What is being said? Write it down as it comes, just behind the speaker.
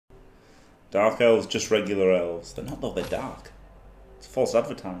Dark elves, just regular elves. They're not though, they're dark. It's false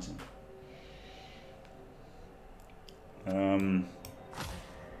advertising. I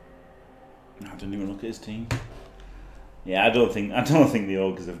didn't even look at his team. Yeah, I don't think the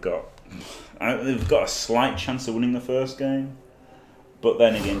Ogres have got. They've got a slight chance of winning the first game, but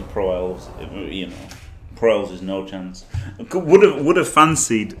then again, Pro Elves, you know, Pro Elves is no chance. Would have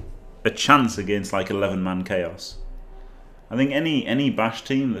fancied a chance against like 11-man Chaos. I think any Bash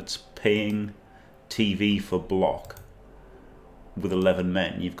team that's paying TV for block with 11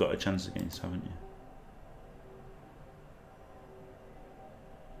 men, you've got a chance against, haven't you?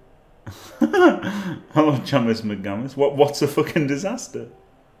 Hello, Chamis McGammis. What's a fucking disaster?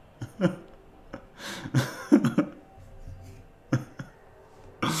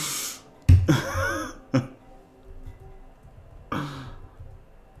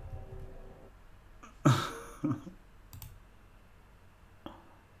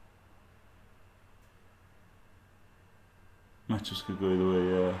 Matches could go either way,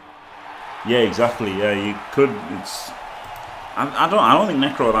 yeah. Yeah, exactly. Yeah, you could. It's. I don't think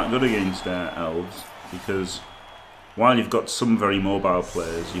Necro are that good against Elves, because while you've got some very mobile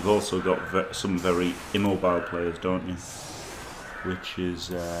players, you've also got some very immobile players, don't you? Which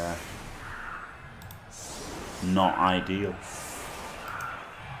is not ideal.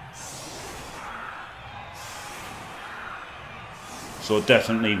 So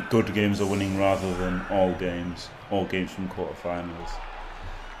definitely good games are winning rather than all games from quarterfinals.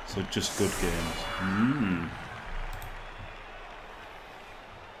 So just good games.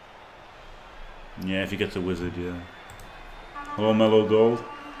 Yeah, if you get the wizard, yeah. Hello, Mellow Gold.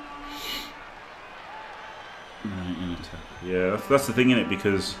 Yeah, that's the thing in it,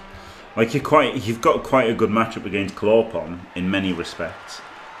 because like you've got quite a good matchup against Clopon in many respects,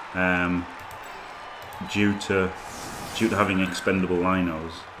 due to having expendable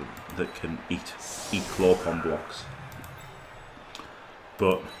linos that can eat Clopon blocks.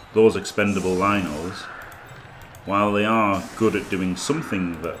 But those expendable linos, while they are good at doing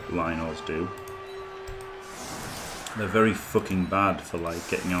something that linos do, they're very fucking bad for like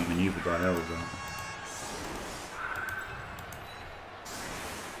getting outmaneuvered by elves, aren't they?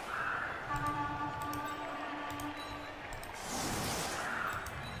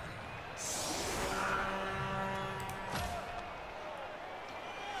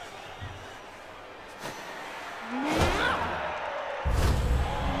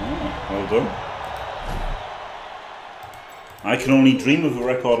 Well done. I can only dream of a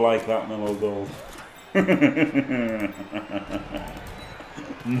record like that, Mellow Gold. Yeah,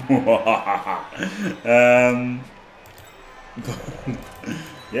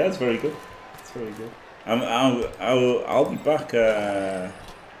 it's very good. It's very good. I'll be back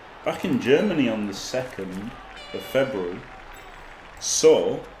back in Germany on the 2nd of February,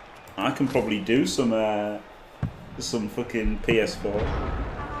 so I can probably do some fucking PS4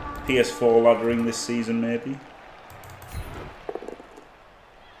 laddering this season, maybe.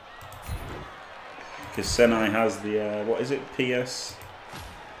 Because Senai has the what is it, PS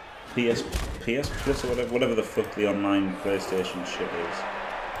Plus or whatever the fuck the online PlayStation shit is.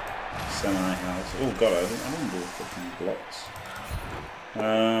 Senai has. Oh god, I don't do fucking blocks.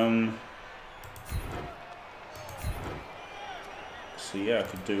 So yeah, I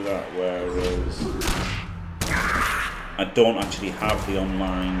could do that. Whereas I don't actually have the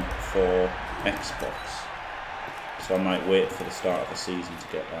online for Xbox, so I might wait for the start of the season to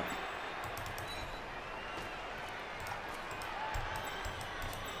get that.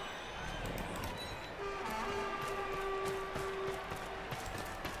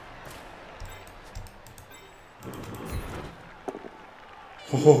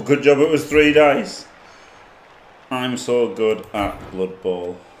 Oh, good job, it was 3 dice. I'm so good at Blood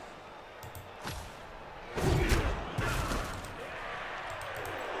Bowl.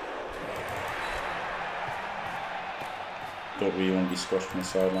 Don't really want to be squashed from the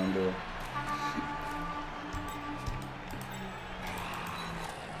sideline, do I?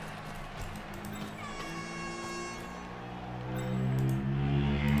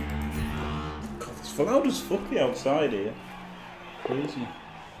 God, it's loud as fuck outside here. Crazy.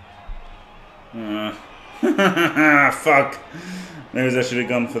 Fuck. Maybe I should have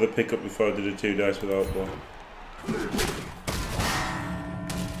gone for the pickup before I did a 2 dice without one.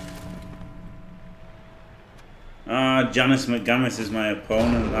 Janice McGammis is my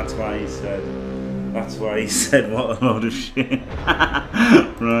opponent. That's why he said what a load of shit.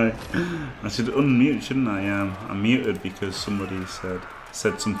 Right. I should unmute, shouldn't I? I'm muted because somebody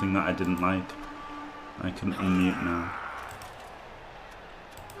said something that I didn't like. I can unmute now.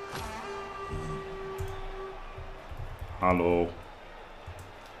 Hello.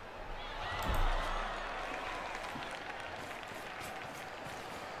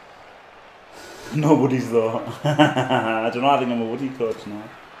 No woodies though. I don't know, I think I'm a woody coach now.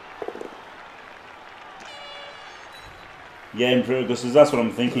 Yeah, in Augustus, that's what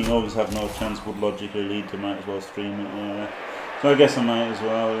I'm thinking. Always have no chance would logically lead to might as well stream it, yeah. So I guess I might as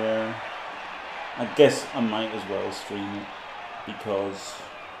well, yeah. I guess I might as well stream it because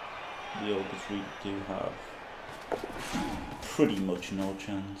the Ogres really do have pretty much no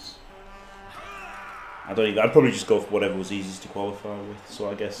chance. I'd probably just go for whatever was easiest to qualify with. So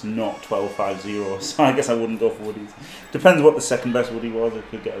I guess not 12-5-0. So I guess I wouldn't go for Woodies. Depends what the second best Woody was. I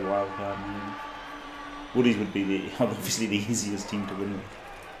could get a wild card. Maybe. Woodies would be obviously the easiest team to win with.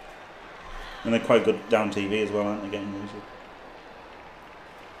 And they're quite good down TV as well, aren't they? Getting used.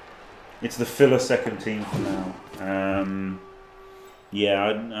 It's the filler second team for now. Yeah,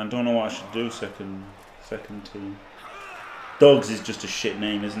 I don't know what I should do second team. Dogs is just a shit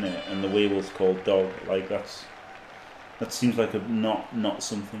name, isn't it? And the werewolf's called Dog. Like that seems like a not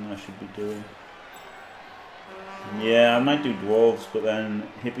something I should be doing. Yeah, I might do dwarves, but then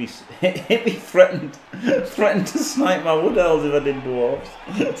Hippie threatened to snipe my wood elves if I did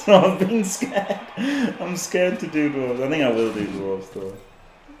dwarves. So I've been scared. I'm scared to do dwarves. I think I will do dwarves though.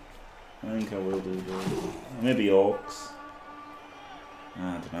 I think I will do dwarves. Maybe orcs.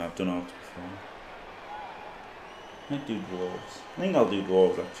 I don't know. I've done orcs before. I might do dwarves. I think I'll do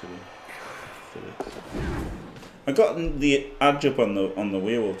dwarves actually. I got the edge up on the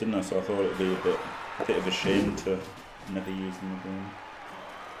werewolf, didn't I? So I thought it'd be a bit of a shame to never use them again.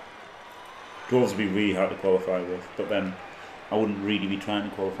 Dwarves would be really hard to qualify with, but then I wouldn't really be trying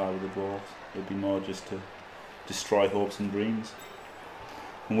to qualify with the dwarves. It'd be more just to destroy hopes and dreams.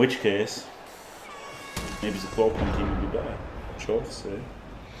 In which case, maybe the Qualcomm team would be better. Chorf, say.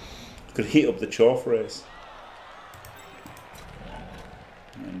 Could heat up the Chorf race.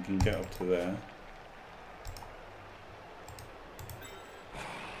 And you can get up to there.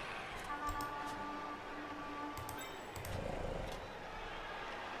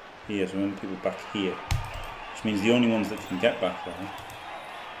 Here, so many people back here. Which means the only ones that can get back there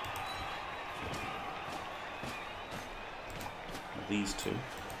are these two.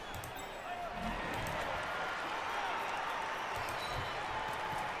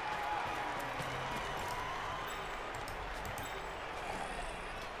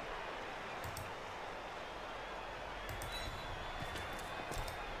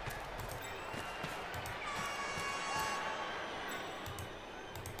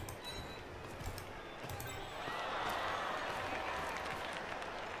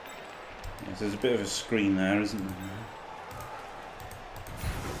 There's a bit of a screen there, isn't there?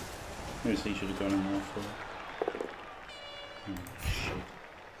 Maybe he should have gone in there for it. Oh, shit.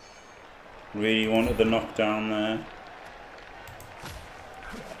 Really wanted the knockdown there.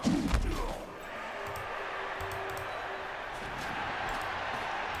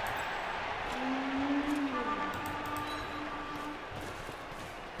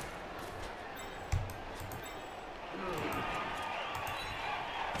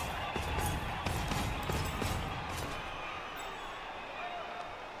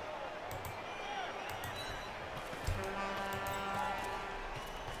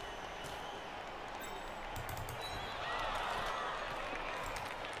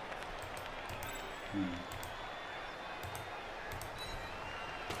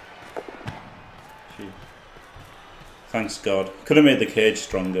 Thanks God. Could have made the cage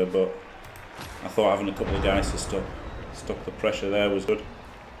stronger, but I thought having a couple of guys to stop the pressure there was good.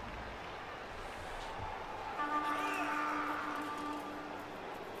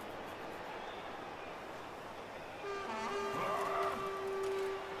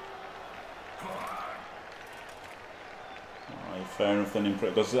 Alright, fair enough then.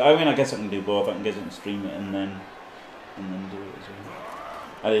 Because I mean, I guess I can do both. I can get it and stream it and then do it as well.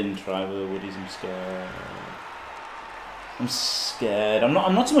 I didn't try with the woodies. I'm scared. I'm scared. I'm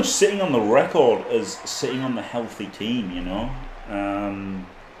not so much sitting on the record as sitting on the healthy team, you know.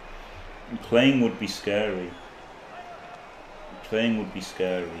 Playing would be scary. Playing would be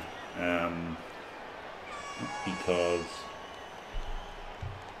scary. Because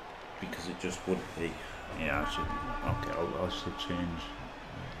it just would be. Yeah, I should. Okay, I should change.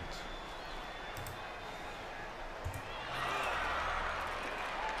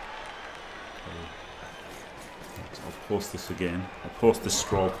 I'll post this again. I'll post this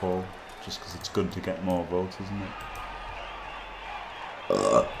straw poll just because it's good to get more votes, isn't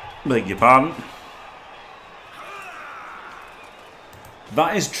it? Beg your pardon.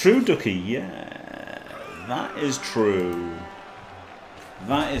 That is true, Ducky. Yeah, that is true.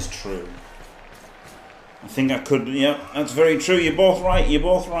 That is true. I think I could. Yeah, that's very true. You're both right. You're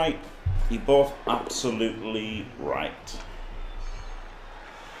both right. You're both absolutely right.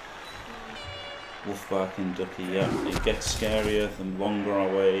 Wolfbark and Ducky, yeah. It gets scarier the longer I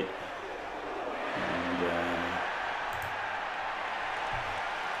wait. And,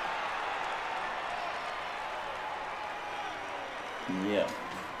 yeah.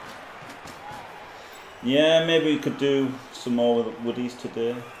 Yeah, maybe we could do some more with Woodies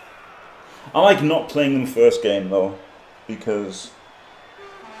today. I like not playing them first game though, because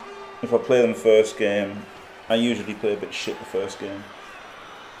if I play them first game, I usually play a bit shit the first game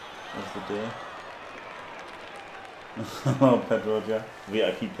of the day. Oh, Pedro Jack.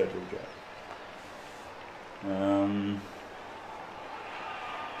 VIP Pedro Jack.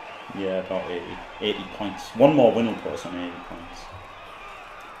 Yeah, about 80 points. One more win will put us on 80 points.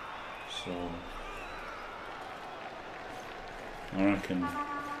 So, I reckon.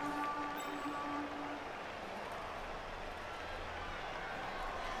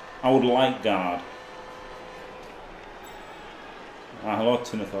 I would like guard. Ah, hello,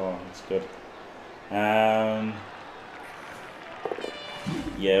 Tinathor. That's good.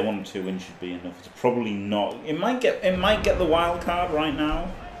 Yeah, 1 or 2 wins should be enough. It's probably not. It might get the wild card right now,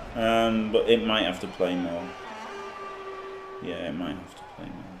 but it might have to play more. Yeah, it might have to play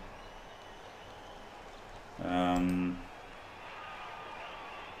more.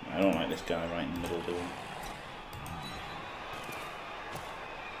 I don't like this guy right in the middle, do I?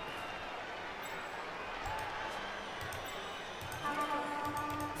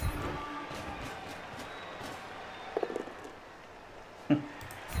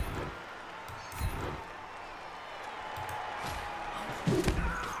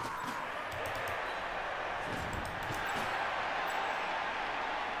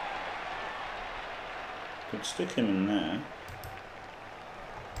 Could stick him in there.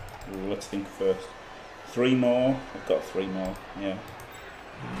 Ooh, let's think first. 3 more. I've got 3 more. Yeah.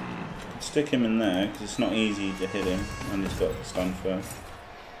 Could stick him in there because it's not easy to hit him, and he's got to stand first.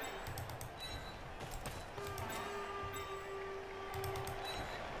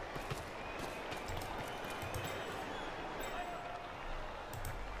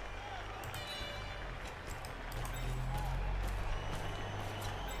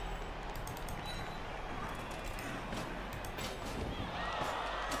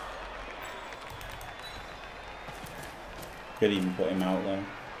 Could even put him out there.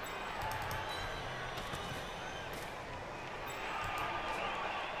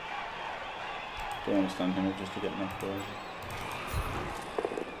 Don't want to stand him up just to get knocked over.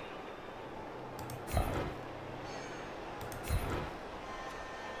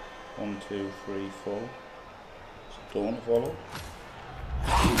 One, 2, 3, 4. Don't want to follow.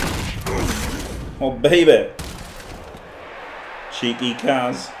 Oh baby! Cheeky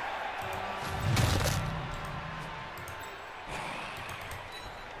Kaz.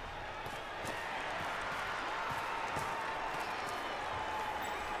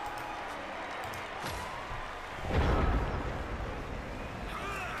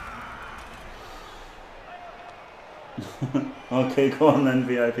 Okay, go on then,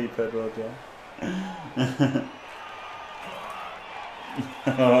 VIP Pedro Jack.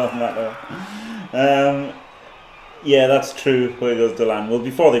 Yeah, that's true. Where goes Delan? Well,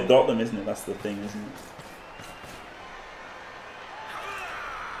 before they've got them, isn't it? That's the thing, isn't it?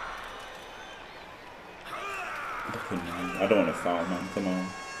 I don't want to foul, man. Come on.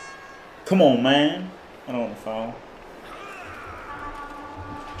 Come on, man. I don't want to foul.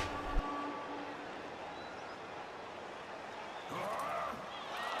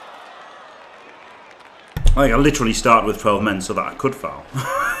 Like, I literally started with 12 men so that I could foul.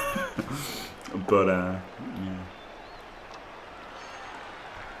 But, yeah.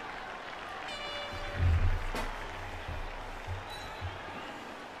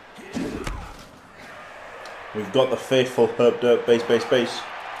 We've got the faithful Herb Dirt base.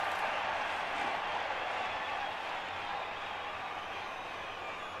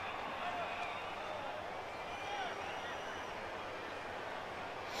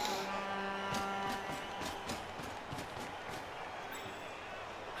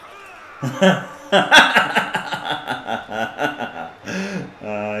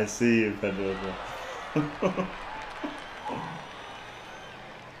 I see you, Pedro.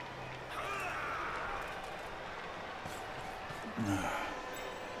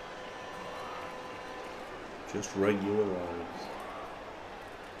 Just regular Elves.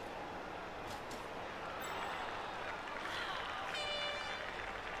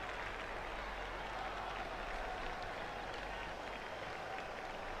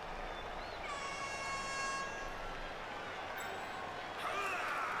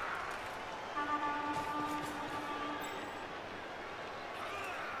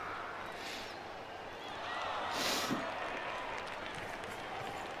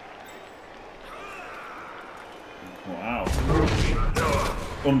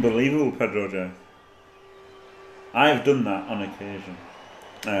 Unbelievable, Pedro J. I've done that on occasion.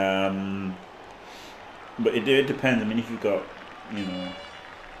 But it depends. I mean, if you've got, you know...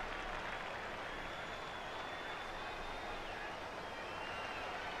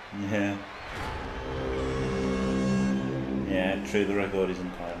 Yeah. Yeah, true, the record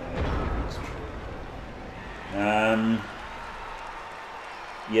isn't quite right. It's true.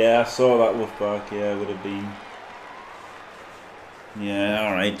 Yeah, I saw that Wolfbark, yeah, would have been... Yeah,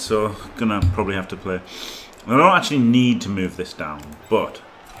 alright, so gonna probably have to play... I don't actually need to move this down, but...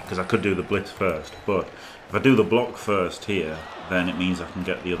 Because I could do the blitz first, but... If I do the block first here, then it means I can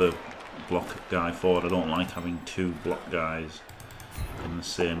get the other block guy forward. I don't like having two block guys in the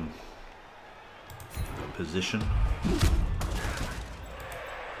same position.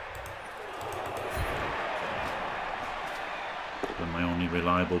 They're my only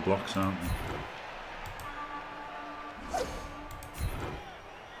reliable blocks, aren't they?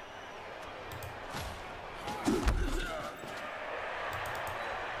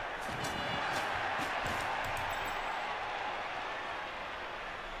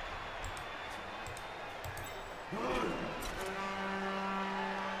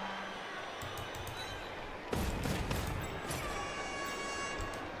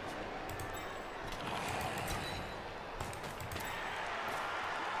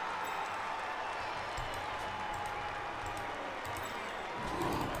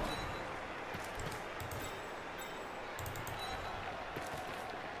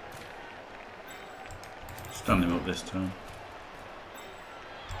 Stand him up this time.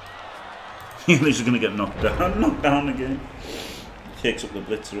 He's just going to get knocked down again. Takes up the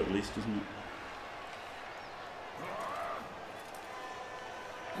blitzer at least, doesn't it?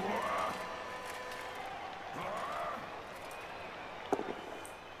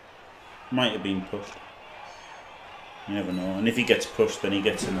 Might have been pushed. You never know. And if he gets pushed, then he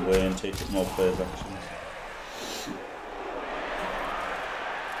gets in the way and takes up more players' actions.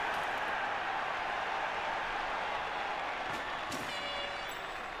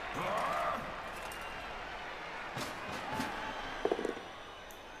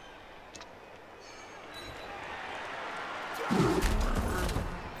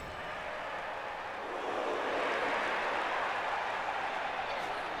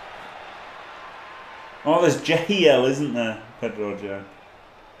 Oh, there's Jehiel, isn't there, Pedro J?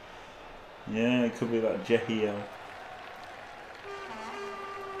 Yeah, it could be that Jehiel.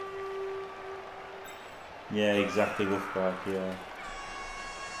 Yeah, exactly, Wolfbark, yeah.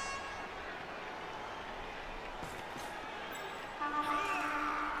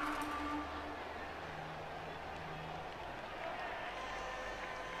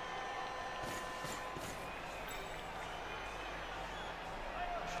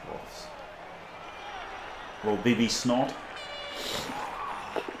 Well, BB snort.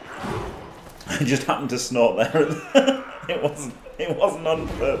 I just happened to snort there. It wasn't on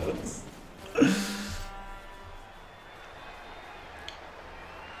purpose.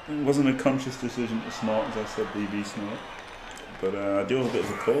 It wasn't a conscious decision to snort, as I said, BB snort. But I do have a bit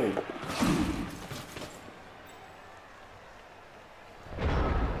of a cold.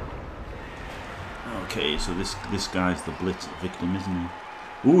 Okay, so this guy's the blitz victim, isn't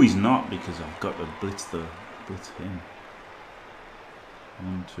he? Ooh, he's not, because I've got to blitz him.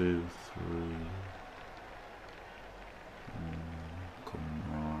 1, 2, 3. Come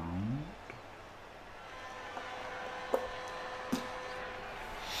on.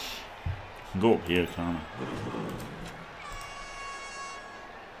 I can go up here, can't I?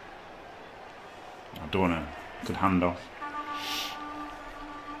 I don't want to. Good handoff.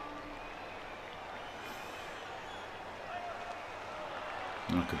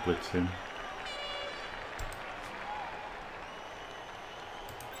 I could blitz him.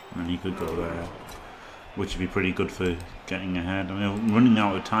 And he could go there, which would be pretty good for getting ahead. I mean, I'm running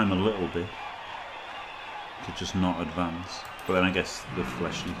out of time a little bit to just not advance. But then I guess the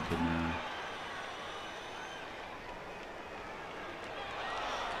fleshy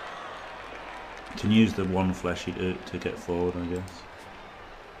can use the one fleshy to get forward, I guess.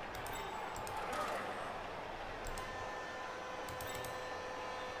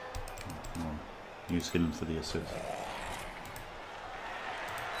 Use him for the assist.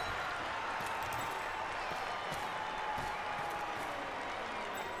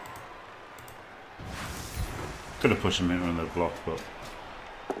 Could have pushed him in on the block, but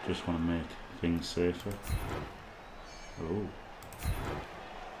just want to make things safer. Oh.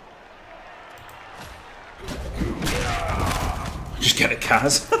 Just get a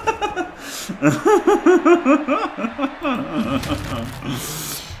Kaz.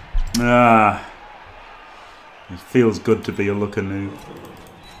 Ah. It feels good to be a looker noob.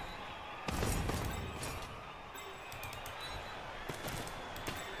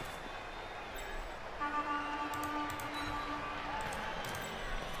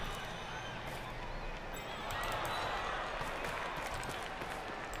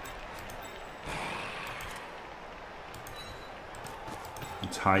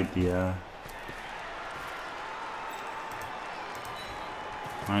 Let's hide the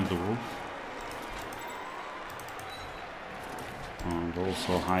wolf. And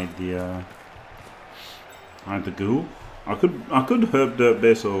also hide the ghoul. I could herb dirt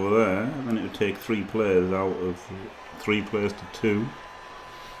base over there, then it would take 3 players out of 3 players to 2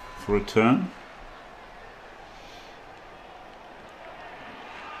 for a turn.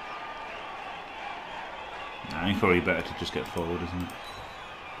 I think probably better to just get forward, isn't it?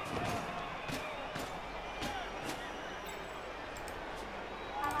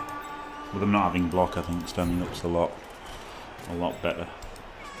 With them not having block, I think standing up's a lot better.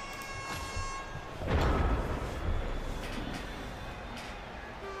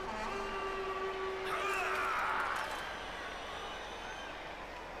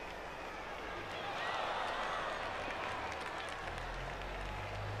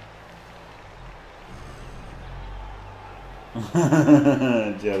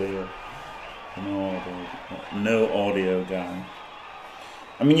 Jelly. No audio guy.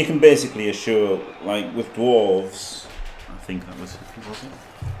 I mean, you can basically assure, like with dwarves, I think that was it?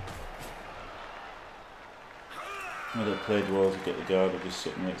 I don't play dwarves and get the guard or just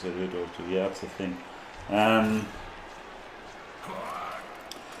sitting next to the door too. Yeah, that's the thing.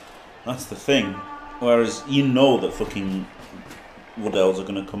 That's the thing. Whereas you know that fucking Wood Elves are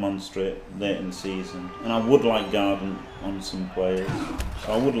going to come on straight late in the season, and I would like guard on some players.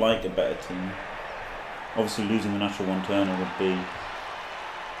 So I would like a better team. Obviously, losing the natural one turner would be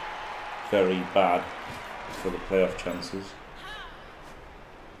very bad for the playoff chances.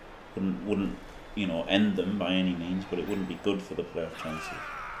 Wouldn't you know, end them by any means, but it wouldn't be good for the playoff chances.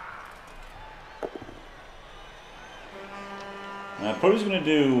 Probably going to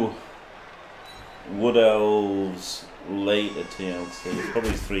do Wood Elves later TLC.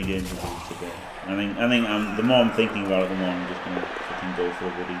 Probably 3 games a week today. I think the more I'm thinking about it, the more I'm just going to fucking go for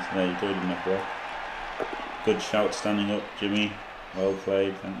the Woodies. There you go, didn't have block. Good shout standing up, Jimmy. Well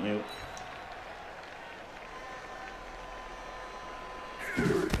played, thank you.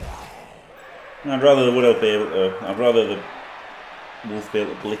 I'd rather the Wood be able to. I'd rather the Wolf be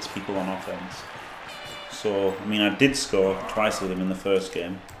able to blitz people on offense. So, I mean, I did score twice with him in the first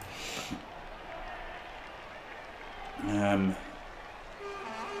game.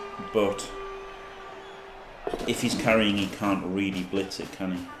 But if he's carrying, he can't really blitz it,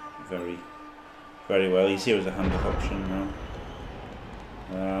 can he? Very, very well. He's here as a handoff option now.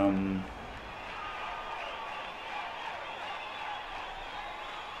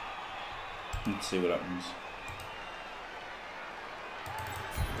 Let's see what happens.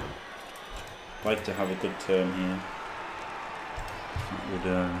 Like to have a good turn here.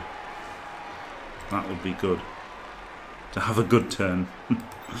 That would be good. To have a good turn.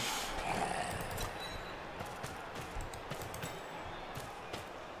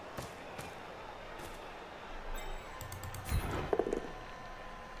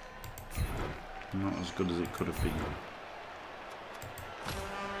 Not as good as it could have been.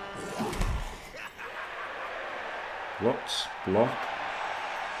 Blocks, block.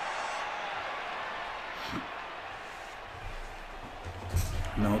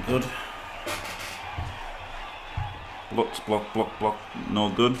 No good. Blocks, block, block, block. No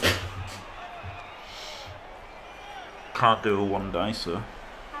good. Can't do a 1 dicer.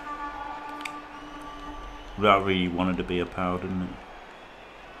 That really wanted to be a power, didn't it?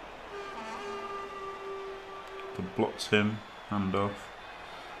 But blocks him. Hand off.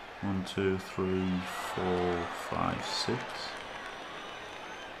 1, 2, 3, 4, 5, 6,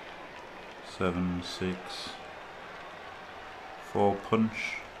 7, 6. 4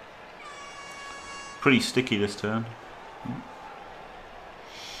 punch. Pretty sticky this turn.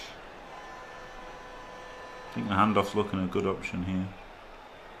 I think the handoff's looking a good option here.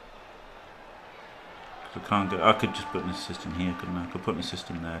 I can't get. I could just put an assist in here, couldn't I? I could put an assist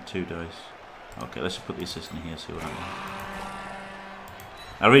in there. 2 dice. Okay, let's just put the assist in here. See what happens.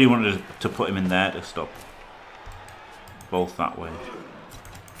 I really wanted to put him in there to stop both that way.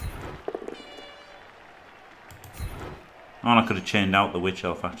 Oh, and I could have chained out the Witch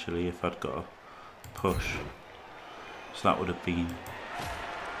Elf actually if I'd got a push. So that would have been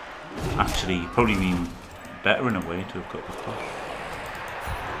actually probably been better in a way to have got the push.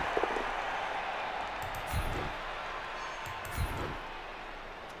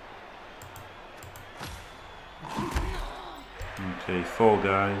 Okay, 4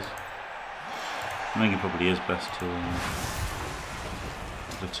 guys. I think it probably is best to.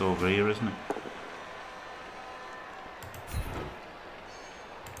 It's over here, isn't it?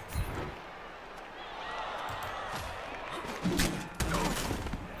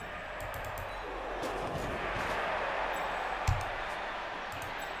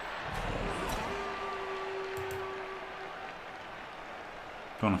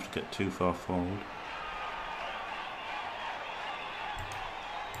 Don't have to get too far forward.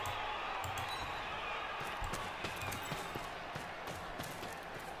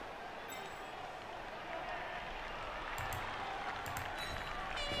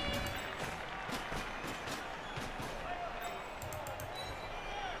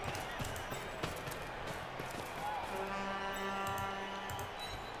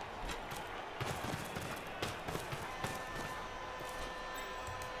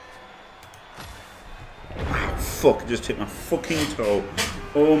 Fuck, it just hit my fucking toe.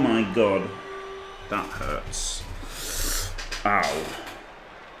 Oh my god. That hurts. Ow.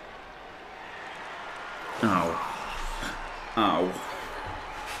 Ow. Ow.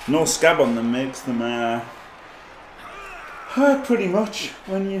 No scab on them makes them hurt pretty much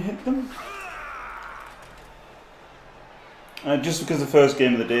when you hit them. Just because the first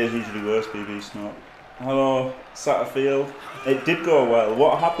game of the day is usually worse, BB Snot. Hello, Satterfield. It did go well.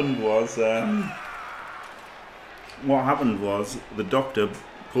 What happened was the doctor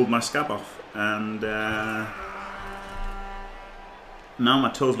pulled my scab off, and now my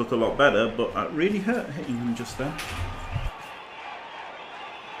toes look a lot better, but it really hurt hitting him just there.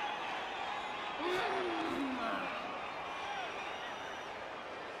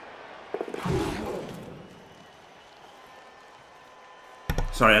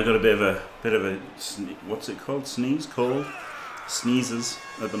 Sorry, I got a bit of a what's it called? Sneeze? Cold? Sneezes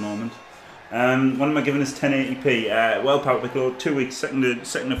at the moment. When am I giving this 1080p? Well, Power Pickle, 2 weeks,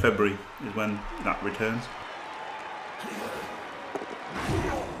 2nd of February is when that returns.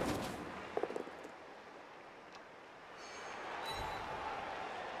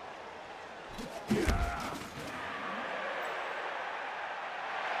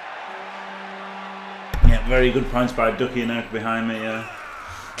 Yeah, very good points by Ducky and Eric behind me.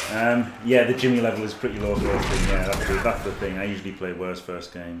 Yeah, the Jimmy level is pretty low for us thing. Yeah, that's the thing. I usually play worse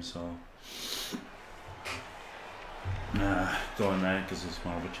first game, so. Go in there because there's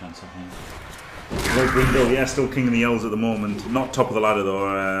more of a chance, I think. Well, Brindle, yeah, still king of the Elves at the moment. Not top of the ladder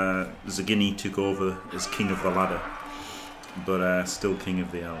though. Zagini took over as king of the ladder, but still king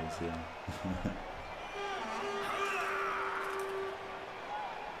of the Elves. Yeah.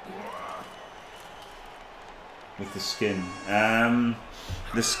 With the skin,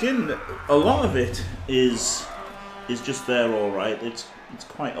 a lot of it is just there, all right. It's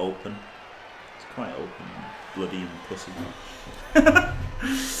quite open. It's quite open. Bloody and pussy.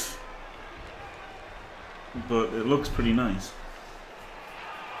 But it looks pretty nice.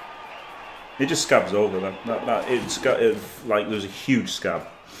 It just scabs over. Like there's a huge scab.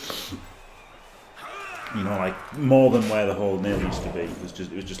 You know, like more than where the whole nail used to be. It was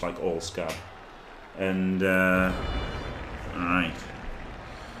just like all scab. And all right.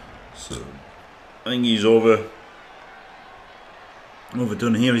 So I think he's overdone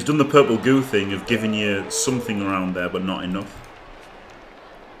here. He's done the purple goo thing of giving you something around there, but not enough.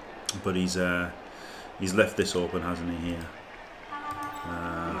 But he's left this open, hasn't he? Here.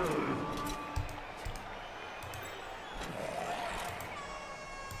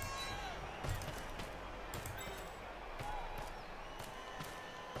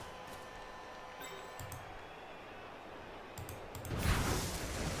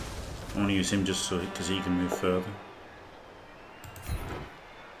 I want to use him just so because he can move further.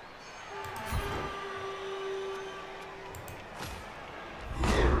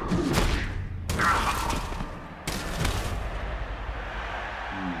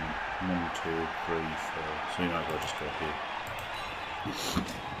 So you might as well just go here.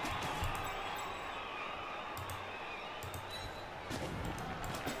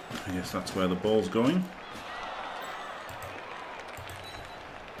 I guess that's where the ball's going.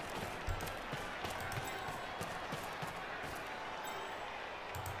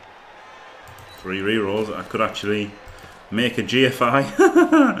 Three rerolls. I could actually make a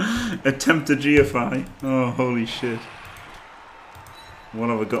GFI. Attempt a GFI. Oh, holy shit. What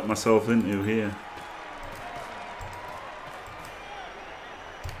have I got myself into here?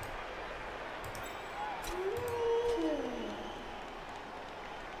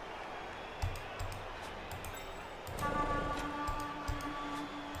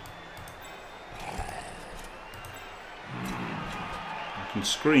 I can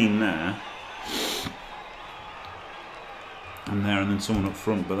screen there. And there, and then someone up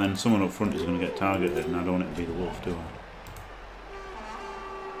front, but then someone up front is going to get targeted, and I don't want it to be the wolf, do I?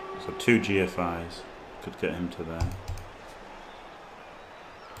 So 2 GFIs could get him to there.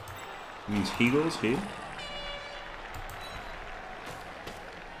 Means he goes here.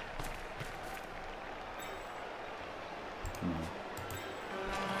 No.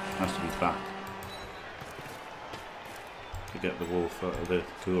 Has to be back. to get the wolf out of the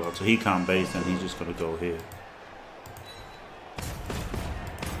ghoul out. So he can't base, then he's just got to go here.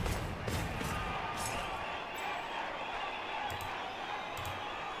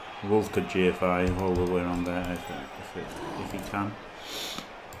 The wolf could GFI all the way around there if he can.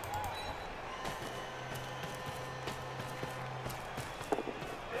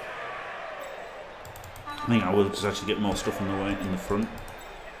 I think I will just actually get more stuff in the way in the front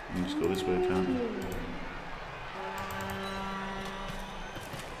and just go this way, can't I?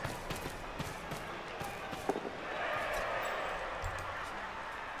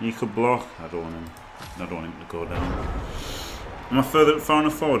 You could block. I don't want him to go down. Am I far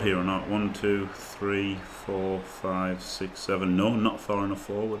enough forward here or not? 1, 2, 3, 4, 5, 6, 7. No, not far enough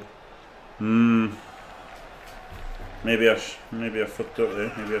forward. Maybe I fucked up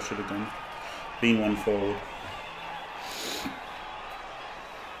there. Maybe I should have been one forward.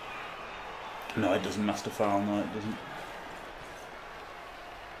 No, it doesn't master foul. No, it doesn't.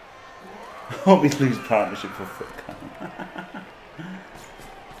 Hope we lose partnership for foot count.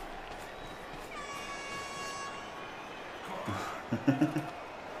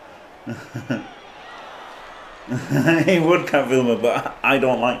 He would Cat Vilma, but I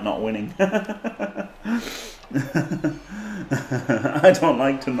don't like not winning. I don't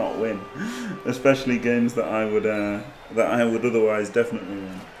like to not win, especially games that I would otherwise definitely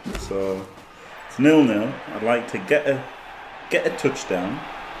win. So it's 0-0. I'd like to get a touchdown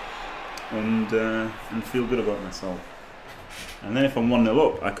and feel good about myself. And then if I'm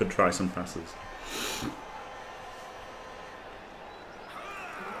 1-0 up, I could try some passes.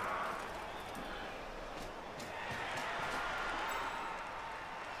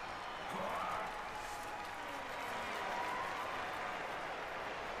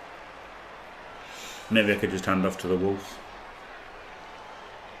 Maybe I could just hand off to the wolf.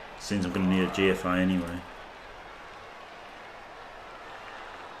 Seems I'm going to need a GFI anyway.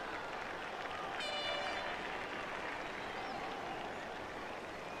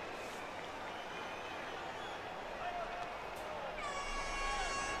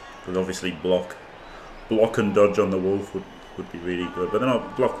 But obviously block and dodge on the wolf would be really good. But then I'll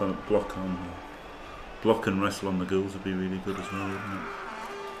block and wrestle on the ghouls would be really good as well, wouldn't it?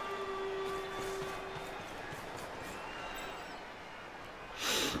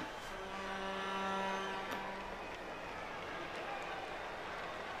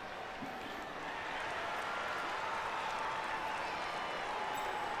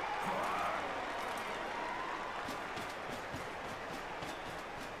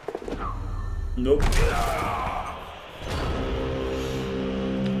 Nope.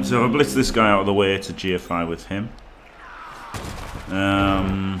 So I blitz this guy out of the way to GFI with him.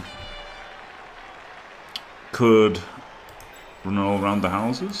 Could run all around the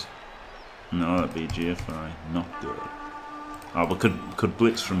houses. No, that'd be GFI. Not good. Oh, but could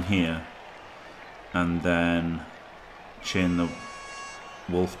blitz from here, and then chain the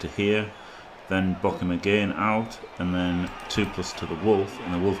wolf to here. Then block him again out, and then 2+ to the wolf,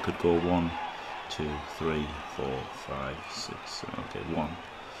 and the wolf could go 1, 2, 3, 4, 5, 6, 7. Okay, 1,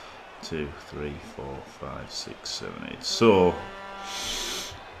 2, 3, 4, 5, 6, 7, 8. So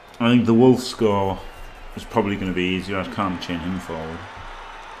I think the wolf score is probably going to be easier. I can't chain him forward.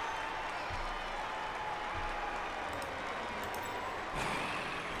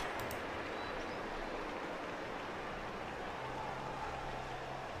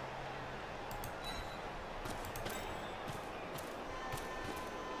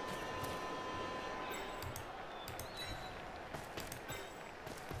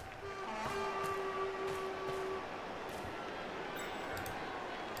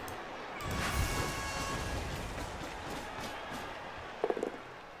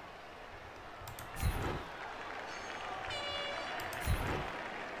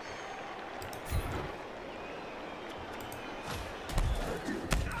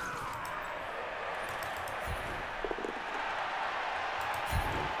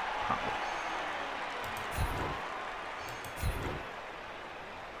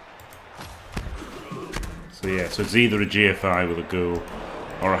 So yeah, so it's either a GFI with a ghoul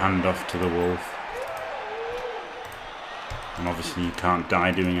or a handoff to the wolf. And obviously you can't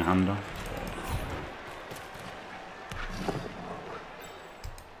die doing a handoff.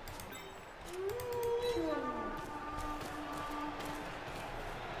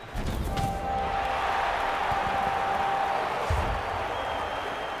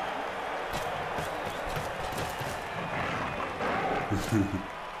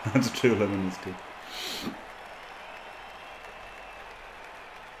 That's true, lemon is good.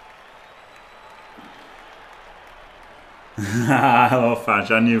 Hello,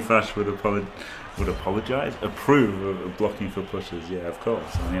 Fash. I knew Fash would apologise, approve of blocking for pushes. Yeah, of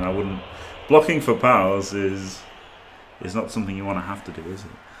course. I mean, I wouldn't. Blocking for powers is not something you want to have to do, is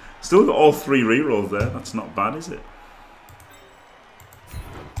it? Still got all 3 rerolls there. That's not bad, is it?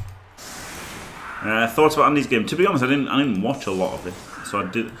 Thoughts about Andy's game? To be honest, I didn't watch a lot of it. So I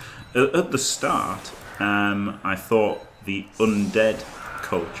did at the start. I thought the undead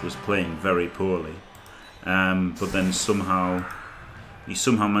coach was playing very poorly, but then he somehow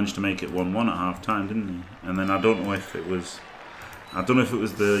managed to make it 1-1 at half time, didn't he? And then I don't know if it was the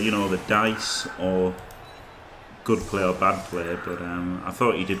the dice or good play or bad play, but I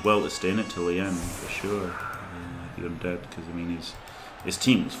thought he did well to stay in it till the end for sure. The undead, because I mean his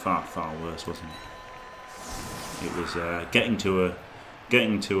team was far worse, wasn't it? It was getting to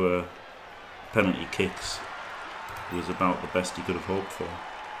a penalty kicks was about the best he could have hoped for.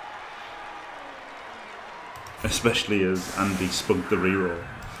 Especially as Andy spunked the reroll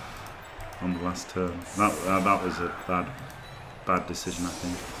on the last turn. That was a bad decision, I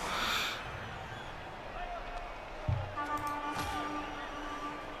think.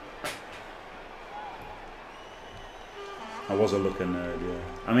 I was a looker nerd, yeah.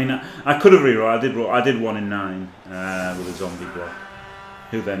 I mean, I could have rerolled. I did 1 in 9 with a zombie block,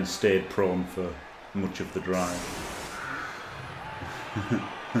 who then stayed prone for much of the drive.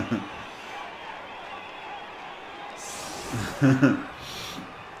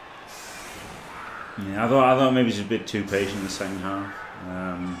 Yeah, I thought maybe he's a bit too patient in the second half.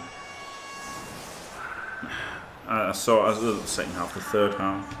 I saw the second half, the third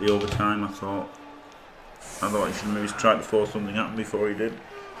half, the overtime. I thought he should maybe try to force something at him before he did.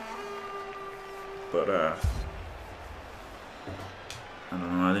 But I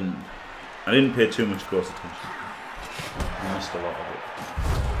don't know. I didn't pay too much close attention. I missed a lot of it.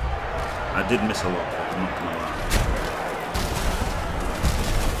 I did miss a lot of it, I'm not gonna lie.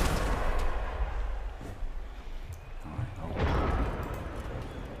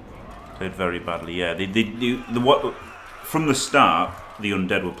 Played very badly, yeah. From the start, the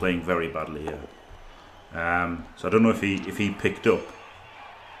undead were playing very badly, yeah. So I don't know if he picked up.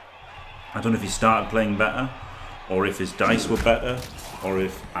 I don't know if he started playing better, or if his dice were better, or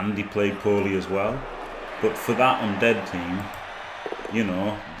if Andy played poorly as well. But for that undead team, you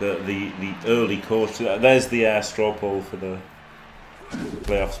know, the early coach. There's the straw poll for the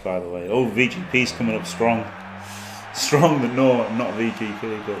playoffs, by the way. Oh, VGP's coming up strong. Strong, but no, not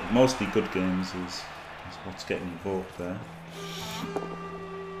VGP, but mostly good games is what's getting involved there.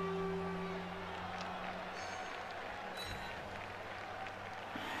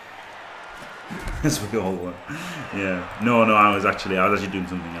 As we all were. Yeah. No, I was actually doing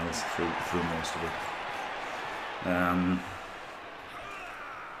something else through most of it.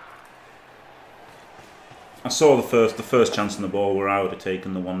 I saw the first chance on the ball where I would have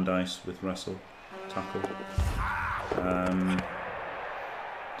taken the 1 dice with wrestle tackle. I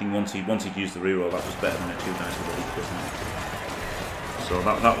think once he'd used the reroll, that was better than a 2 dice with a leap, wasn't it? So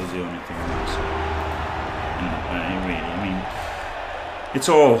that was the only thing I saw. Really, I mean,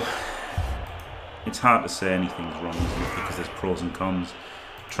 it's hard to say anything's wrong, isn't it? Because there's pros and cons.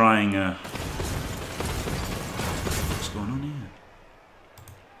 What's going on here?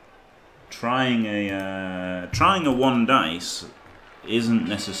 Trying a 1 dice isn't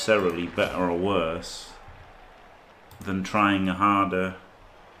necessarily better or worse than trying a harder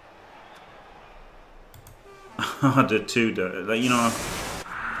 2 dice. You know.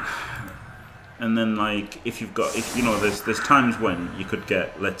 And then, like, if you know, there's times when you could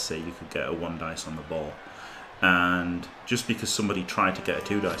get, let's say, you could get a 1 dice on the ball, and just because somebody tried to get a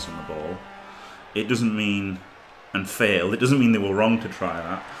 2 dice on the ball, it doesn't mean, and failed, it doesn't mean they were wrong to try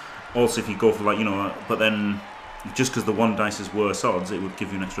that. Also, if you go for, like, you know, but then just because the 1 dice is worse odds, it would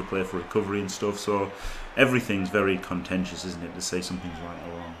give you an extra play for recovery and stuff. So everything's very contentious, isn't it, to say something's right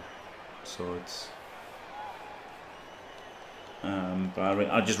or wrong. So it's, but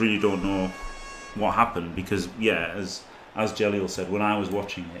I just really don't know what happened, because yeah, as Jelliel said, when I was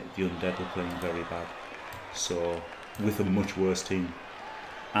watching it, the undead were playing very bad, so with a much worse team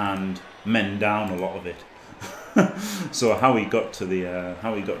and men down a lot of it. So how he got the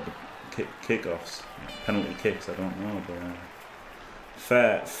kickoffs, penalty kicks, I don't know,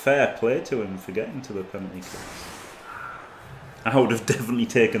 but fair play to him for getting to the penalty kicks. I would have definitely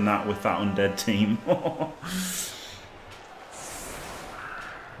taken that with that undead team.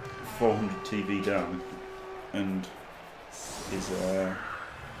 400 TV down, and his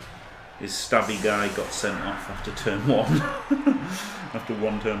stabby guy got sent off after turn 1, after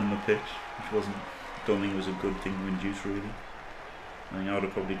 1 turn on the pitch, which don't think it was a good thing to induce, really. I think I would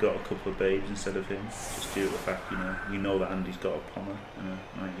have probably got a couple of babes instead of him, just due to the fact, you know that Andy's got a pommer and a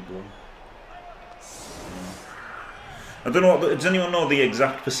 90 blow. I don't know. Does anyone know the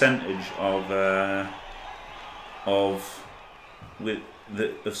exact percentage of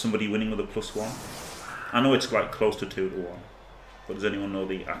somebody winning with a +1? I know it's like close to 2 to 1, but does anyone know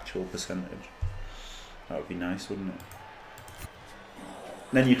the actual percentage? That would be nice, wouldn't it?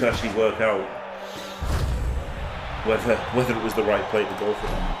 Then you could actually work out whether it was the right play to go for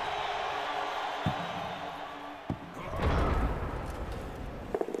them.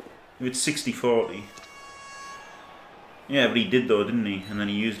 If it's 60-40. Yeah, but he did though, didn't he? And then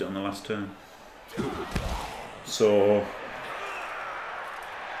he used it on the last turn. So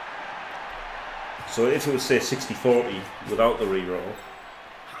if it was, say, 60-40 without the reroll,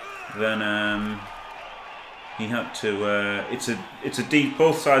 then he had to. It's a D.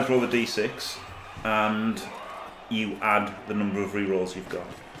 Both sides roll a D6, and you add the number of rerolls you've got.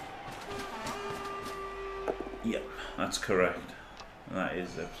 Yep, that's correct. That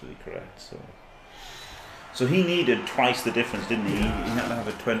is absolutely correct. So he needed twice the difference, didn't he? He had to have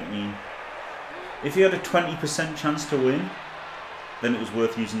a 20. If he had a 20% chance to win, then it was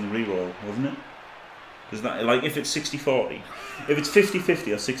worth using the reroll, wasn't it? Is that, like, if it's 60-40, if it's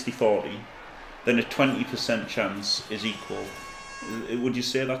 50-50 or 60-40, then a 20% chance is equal. Would you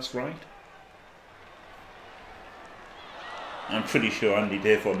say that's right? I'm pretty sure Andy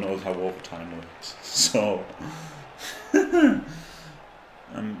Dayford knows how overtime works. So, you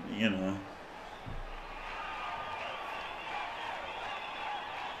know.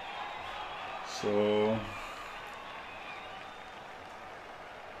 So,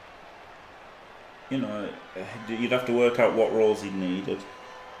 you know, you'd have to work out what rolls he needed,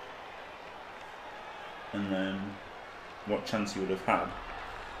 and then what chance he would have had,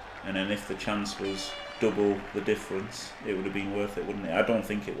 and then if the chance was double the difference, it would have been worth it, wouldn't it? I don't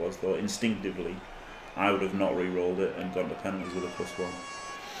think it was, though. Instinctively, I would have not re-rolled it and gone to penalties with a +1.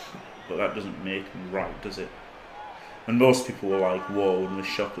 But that doesn't make me right, does it? And most people were like, whoa, and were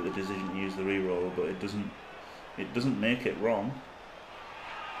shocked at the decision to use the re-roll, but it doesn't make it wrong.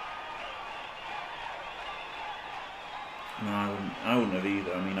 No, I wouldn't have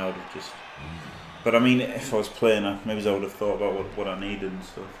either. I mean, I would have just... But I mean, if I was playing, maybe I would have thought about what I needed and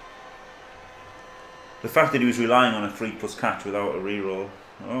stuff. The fact that he was relying on a 3+ catch without a re-roll.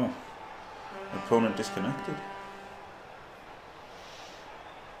 Oh, opponent disconnected.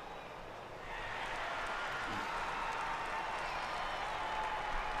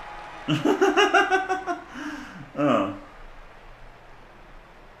 Oh.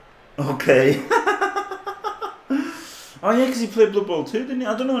 Okay. Oh yeah, because he played Blood Bowl 2, didn't he?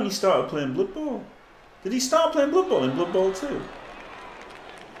 I don't know when he started playing Blood Bowl. Did he start playing Blood Bowl in Blood Bowl 2?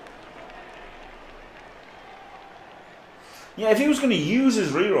 Yeah, if he was going to use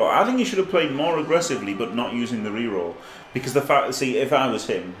his reroll, I think he should have played more aggressively, but not using the reroll. Because the fact, see, if I was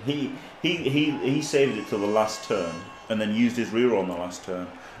him, he saved it till the last turn and then used his reroll on the last turn.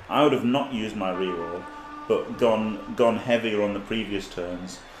 I would have not used my reroll, but gone heavier on the previous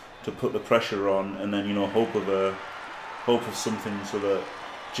turns to put the pressure on, and then, you know, hope of something, so that,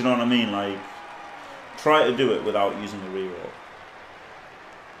 do you know what I mean? Like, try to do it without using a reroll.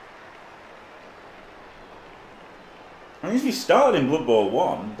 I mean, if you started in Blood Bowl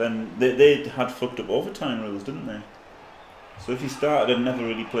 1, then they had fucked up overtime rules, didn't they? So if you started and never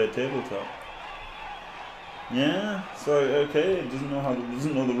really played tabletop, yeah. So okay, doesn't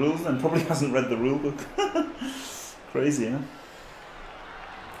know the rules, then probably hasn't read the rule book. Crazy, huh?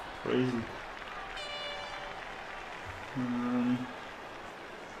 Crazy.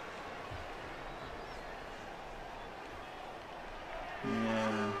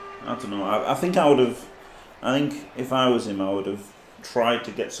 Yeah, I don't know. I think I would have. I think if I was him, I would have tried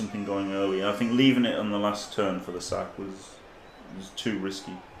to get something going early. I think leaving it on the last turn for the sack was too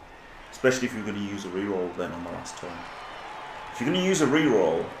risky, especially if you're going to use a reroll then on the last turn. If you're going to use a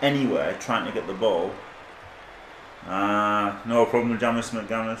reroll anywhere, trying to get the ball, no problem, Jamis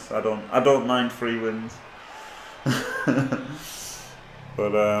McGamis. I don't mind free wins,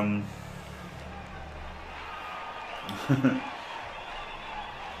 but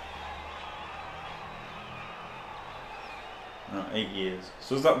 8 years.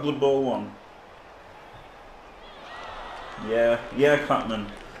 So is that Blood Bowl 1? Yeah, Clapman.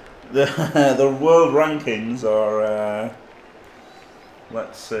 The world rankings are,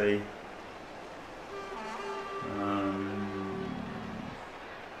 let's see.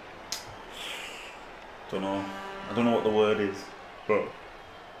 Don't know. I don't know what the word is, but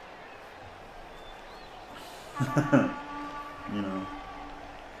you know,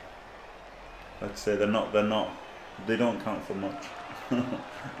 let's say they don't count for much.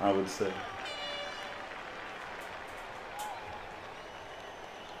 I would say.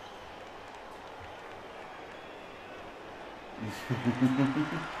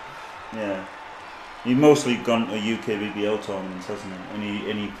 Yeah. He's mostly gone to UK BBL tournaments, hasn't he?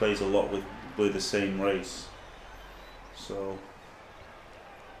 And he plays a lot with the same race. So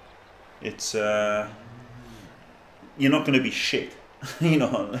it's you're not going to be shit. You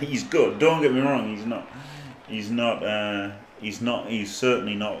know, he's good. Don't get me wrong. He's not. He's not. He's not. He's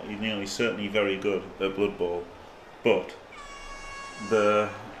certainly not. You know, he's certainly very good at Blood Bowl, but the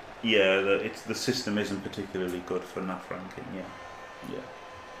system isn't particularly good for NAF ranking. Yeah.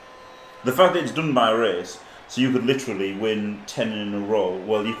 The fact that it's done by a race, so you could literally win 10 in a row.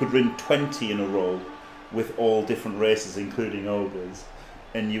 Well, you could win 20 in a row with all different races, including ogres,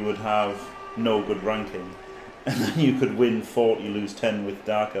 and you would have no good ranking. And then you could win 40, lose 10 with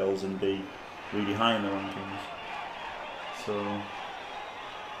Dark Elves and be really high in the rankings. So...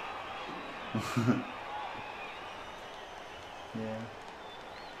 yeah.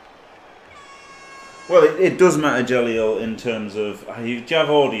 Well, it does matter, Jelliel, in terms of... Do you have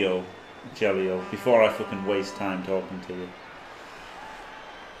audio, Jelliel, before I fucking waste time talking to you?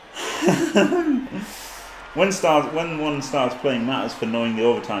 When one starts playing matters for knowing the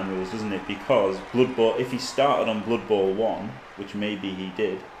overtime rules, doesn't it? Because Blood Bowl, if he started on Blood Bowl 1, which maybe he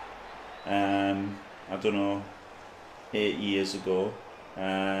did, I don't know, 8 years ago,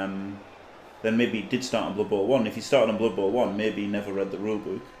 then maybe he did start on Blood Bowl 1. If he started on Blood Bowl 1, maybe he never read the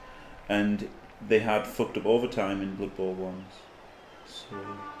rulebook, and they had fucked up overtime in Blood Bowl 1s. So...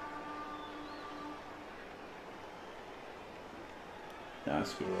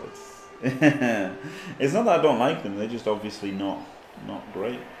 that's good. It's not that I don't like them, they're just obviously not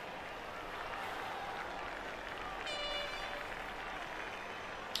great.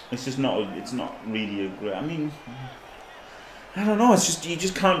 It's just not, it's not really a great, I mean, I don't know, it's just, you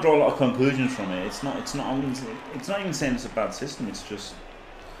just can't draw a lot of conclusions from it. It's not even saying it's a bad system, it's just,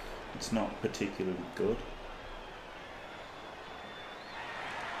 it's not particularly good.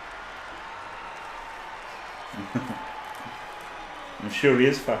 I'm sure he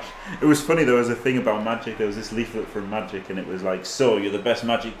is fast. It was funny, there was a thing about Magic, there was this leaflet from Magic and it was like, so you're the best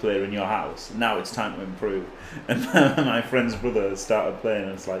Magic player in your house, now it's time to improve. And my friend's brother started playing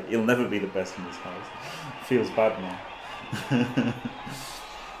and it's like, he'll never be the best in his house. Feels bad now.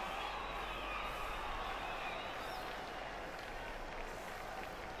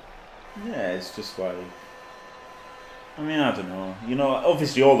 Yeah, it's just like, I mean, I don't know. You know,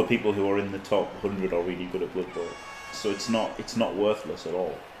 obviously all the people who are in the top 100 are really good at Blood Bowl. So it's not worthless at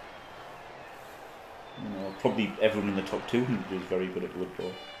all. You know, probably everyone in the top 200 is very good at Blood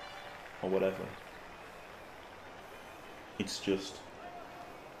Bowl, or whatever. It's just,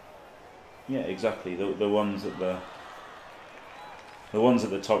 yeah, exactly. The ones at the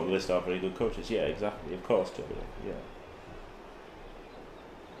top of the list are very good coaches. Yeah, exactly. Of course, too. Yeah.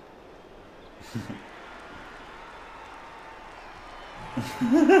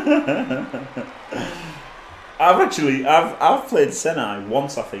 I've played Senai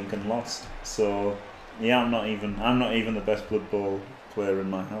once, I think, and lost. So yeah, I'm not even the best Blood Bowl player in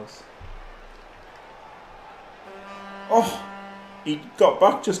my house. Oh, he got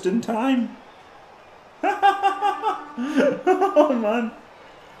back just in time. Oh man.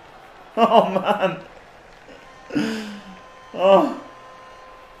 Oh man. Oh.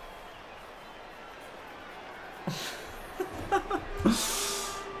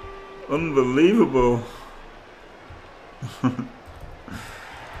 Unbelievable. In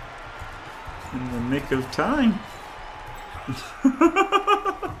the nick of time.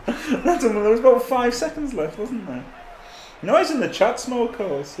 There was about 5 seconds left, wasn't there? No, he's in the chat,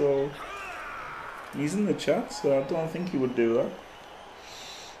 Smoko, so... He's in the chat, so I don't think he would do that.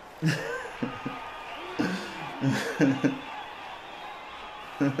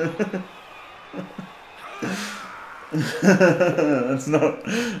 That's not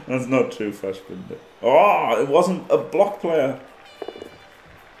true, Flashbinder. Oh, it wasn't a block player.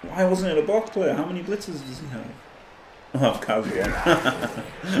 Why wasn't it a block player? How many blitzes does he have? Oh, casual.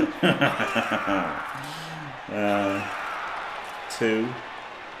 2.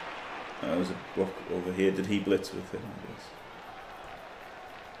 There was a block over here. Did he blitz with it, I guess?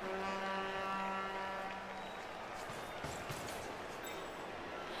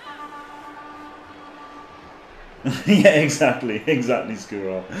 Yeah, exactly,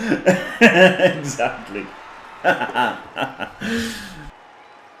 Skuro. Exactly.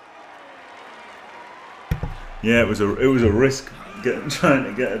 Yeah, it was a risk trying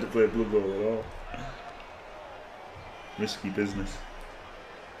to get her to play Blood Bowl at all. Risky business.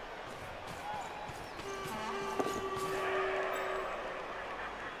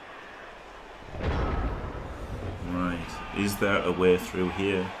 Is there a way through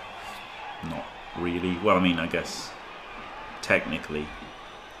here? Not really. Well, I mean, I guess technically,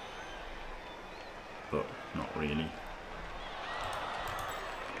 but not really.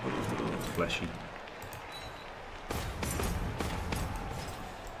 Fleshy.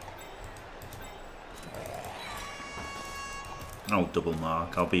 I'll double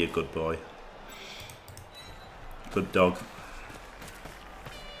mark. I'll be a good boy. Good dog.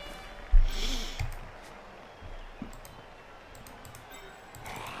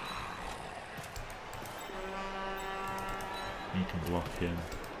 You can block him.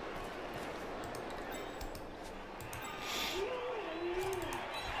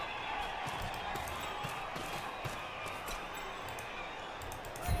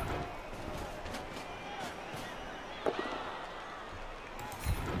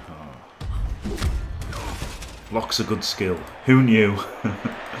 Block's a good skill. Who knew?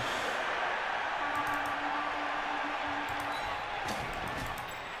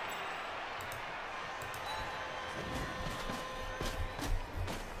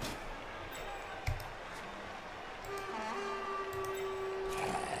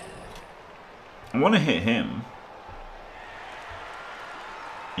 I want to hit him,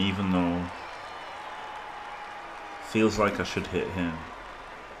 even though feels like I should hit him.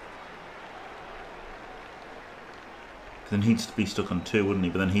 Then he'd be stuck on 2, wouldn't he?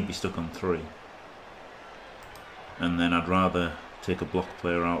 But then he'd be stuck on 3. And then I'd rather take a block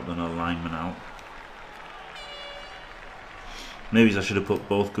player out than a lineman out. Maybe I should have put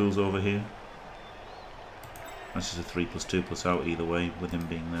both ghouls over here. That's just a 3+2+ out either way with him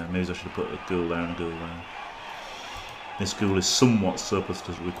being there. Maybe I should have put a ghoul there and a ghoul there. This ghoul is somewhat surplus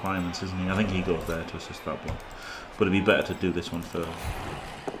to requirements, isn't he? I think he goes there to assist that block. But it'd be better to do this one first.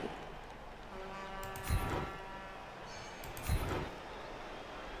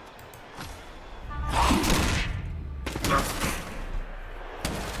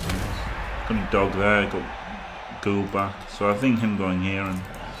 Dog there, got ghoul back. So I think him going here and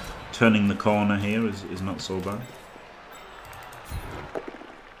turning the corner here is not so bad.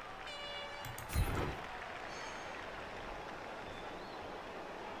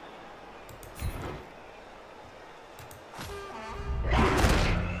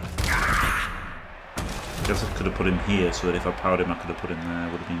 Guess I could have put him here so that if I powered him I could have put him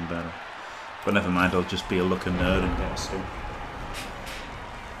there, would have been better. But never mind, I'll just be a looker nerd and get a stuff.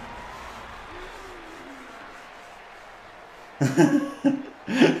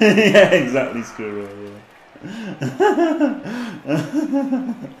 Yeah, exactly, squirrel, yeah.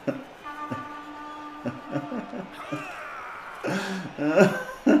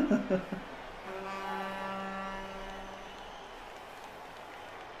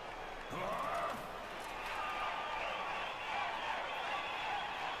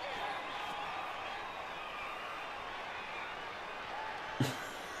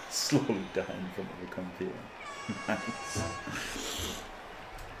 Slowly dying in front of the computer. Nice.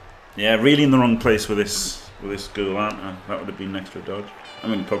 Yeah, really in the wrong place with this ghoul, aren't I? That would have been an extra dodge. I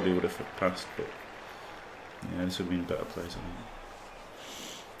mean, probably would have passed, but yeah, this would have been a better place, I think,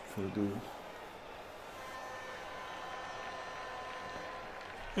 for the ghoul.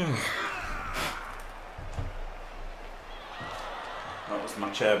 That was my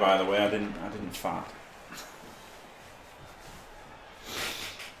chair, by the way. I didn't fart.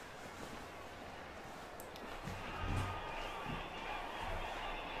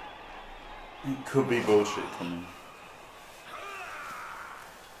 It could be bullshit coming.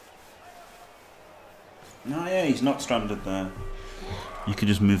 No, yeah, he's not stranded there. You could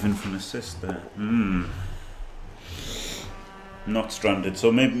just move in for an assist there. Not stranded,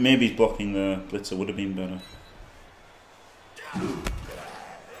 so maybe he's blocking the blitzer would have been better.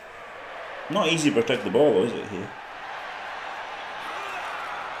 Not easy to protect the ball though, is it, here?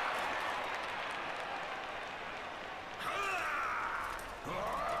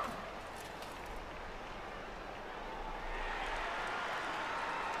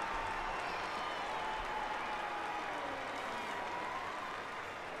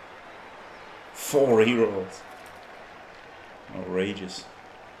 Four rerolls. Outrageous.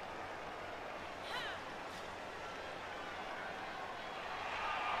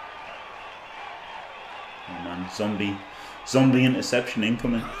 Oh man, zombie interception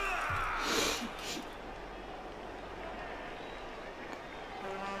incoming.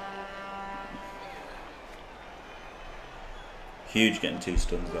 Huge getting 2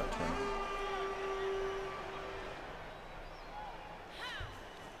 stuns that time.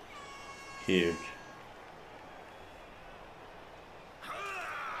 Huge.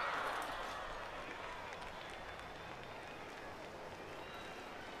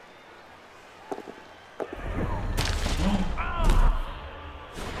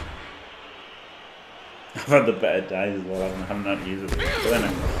 had the better dice as well. I haven't had to use it. But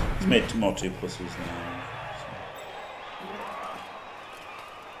then he's made more 2+s now.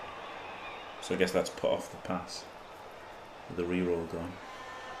 So I guess that's put off the pass with the reroll going.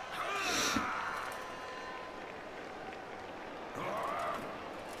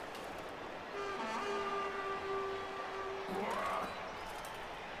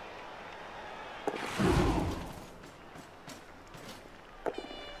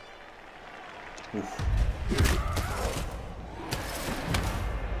 Oof.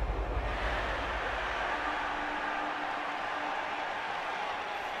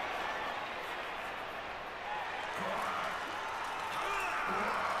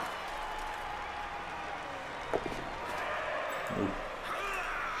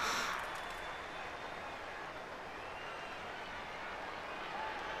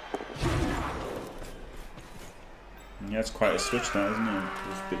 Yeah, it's quite a switch now, isn't it?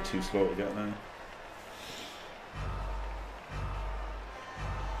 It's a bit too slow to get there.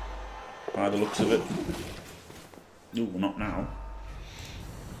 By the looks of it. Ooh, not now.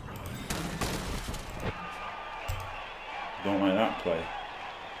 Don't like that play.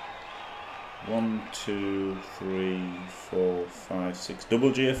 1, 2, 3, 4, 5, 6.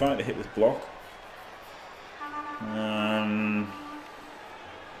 Double GFI to hit with block.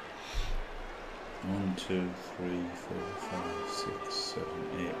 1, 2, 3, 4, 5, 6, 7,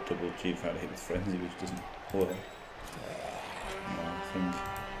 8. Double GFI to hit with frenzy, which doesn't work. No, I think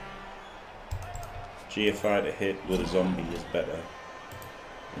GFI to hit with a zombie is better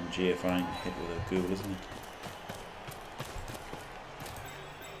than GFI to hit with a ghoul, isn't it?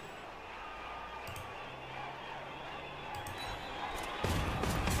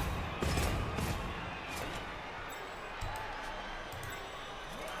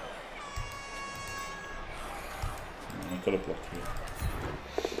 I've got a block here.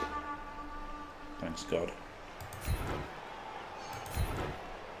 Thanks God.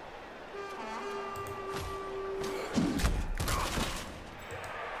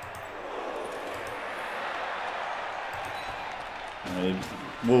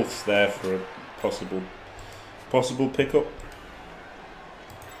 Wolf's there for a possible pickup.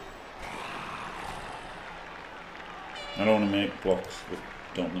 I don't want to make blocks that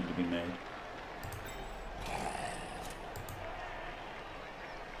don't need to be made.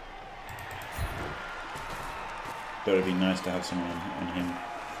 But it'd be nice to have someone on him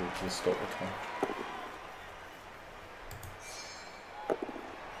to stop the attack.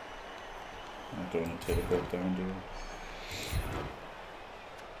 I don't want to teleport down, do I?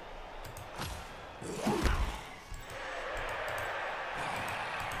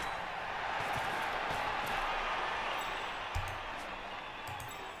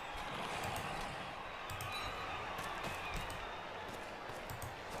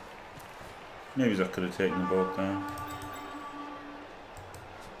 Maybe I could have taken the boat down.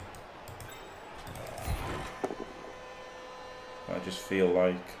 But I just feel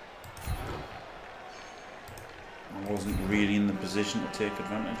like I wasn't really in the position to take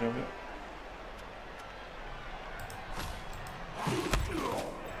advantage of it.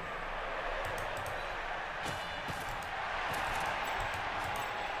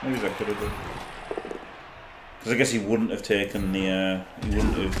 Maybe I could have done. Because I guess he wouldn't have taken the, he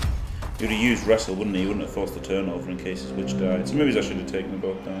would have used wrestle, wouldn't he? He wouldn't have forced the turnover in case his witch died. So maybe I should have taken the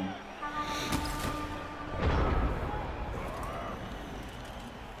boat down.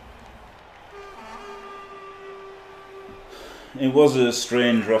 It was a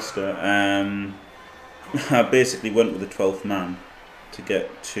strange roster. I basically went with the 12th man to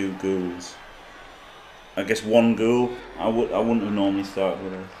get 2 ghouls. I guess 1 ghoul. I wouldn't have normally started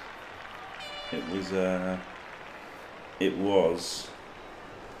with it. It was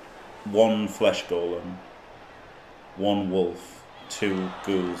 1 flesh golem, 1 wolf, 2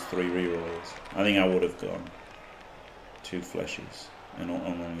 ghouls, 3 rerolls. I think I would have gone 2 fleshies, and on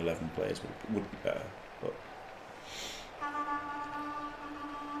only 11 players would be better. But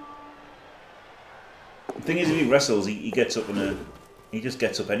the thing is, if he wrestles, he gets up he just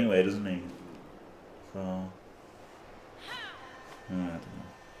gets up anyway, doesn't he? So I don't know.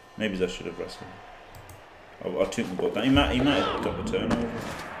 Maybe I should have wrestled. I took the ball down. He might have got the turnover.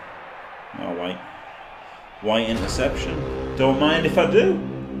 Oh, white interception. Don't mind if I do.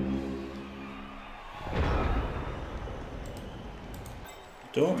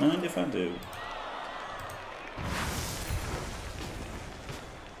 Don't mind if I do.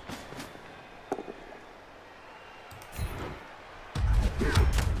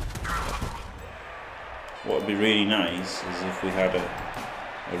 What would be really nice is if we had a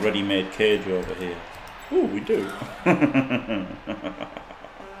ready-made cage over here. Ooh, we do.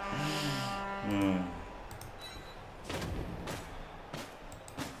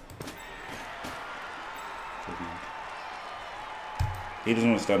 He doesn't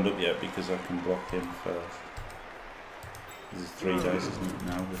want to stand up yet because I can block him first. This is 3 dice, isn't it,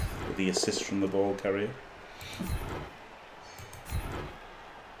 now, with the assist from the ball carrier.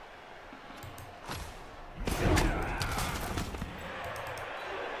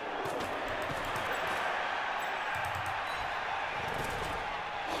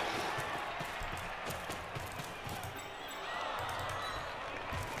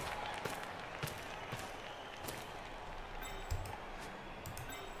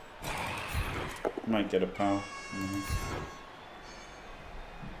 Might get a power.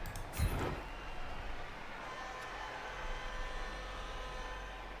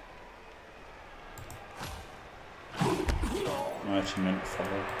 I actually meant to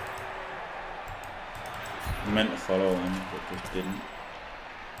follow. I meant to follow him, but just didn't.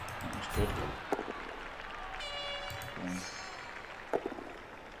 That was good. Yeah.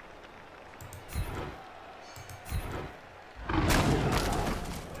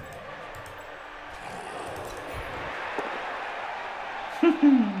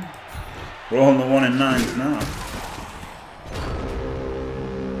 We're all on the 1 and 9s now.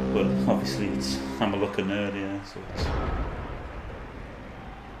 But obviously I'm a looker nerd, yeah, so it's...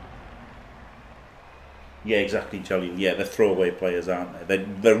 Yeah, exactly, Jolly. Yeah, they're throwaway players, aren't they?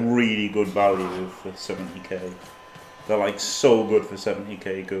 They're really good value for 70k. They're like so good for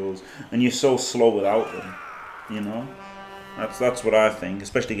 70k goals. And you're so slow without them, you know? That's what I think,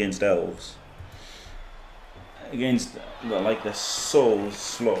 especially against Elves. Against, like, they're so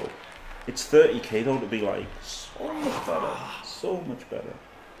slow. It's 30k though to be like so much better, so much better.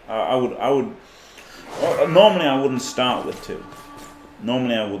 I would. Normally I wouldn't start with 2.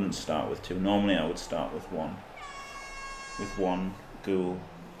 Normally I wouldn't start with 2. Normally I would start with 1. With 1 ghoul,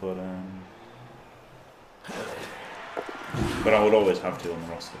 but I would always have 2 on the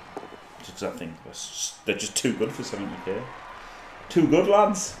roster. Because I think they're just too good for 70k. Too good,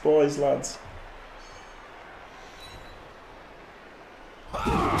 lads, boys, lads.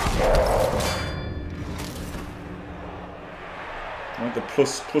 Like the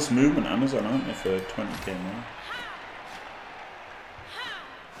plus movement Amazon, aren't they, for 20k more?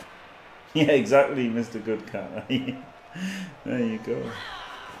 Yeah, exactly, Mr. Good Cat. There you go.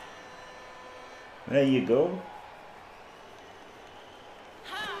 There you go.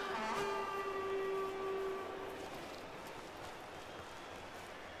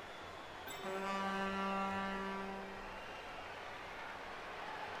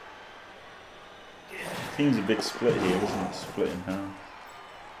 Team's a bit split here, isn't it? Split in half.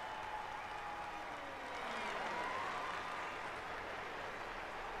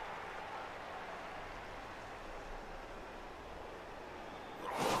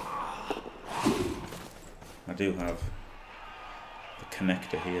 I do have the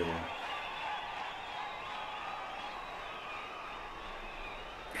connector here though.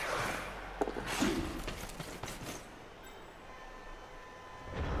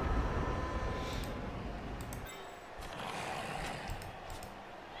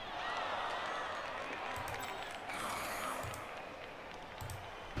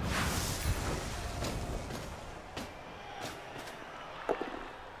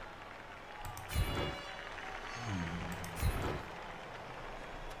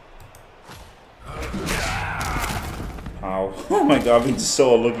 Oh my god, I've been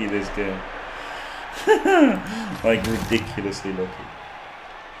so lucky this game. Like ridiculously lucky.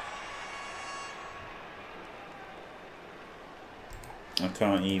 I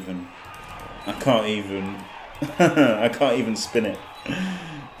can't even I can't even spin it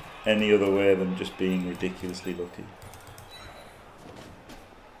any other way than just being ridiculously lucky.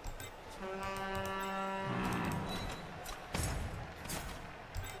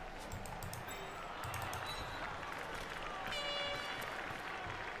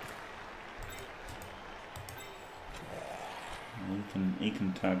 He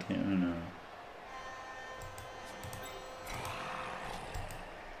can tag him now.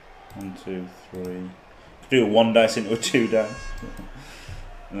 1, 2, 3. Do a 1 dice into a 2 dice.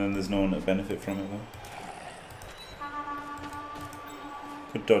 And then there's no one to benefit from it though.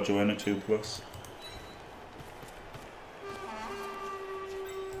 Could dodge away in a 2+.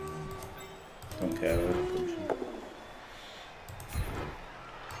 Don't care though.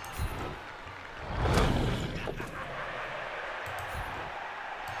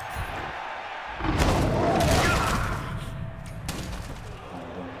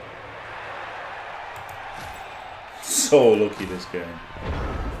 So lucky this game.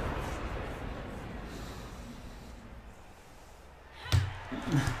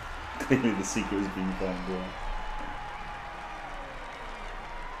 Clearly the secret is being found.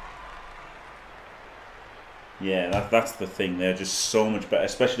 Yeah. Yeah, that's the thing. They're just so much better,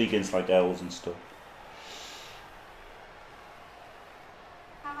 especially against like elves and stuff.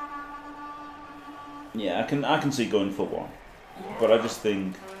 Yeah, I can see going for one, but I just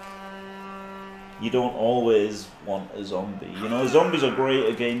think you don't always want a zombie. You know, zombies are great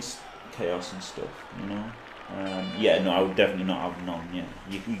against chaos and stuff. You know, yeah, no, I would definitely not have none.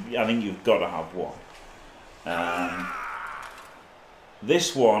 Yeah, I think you've got to have one.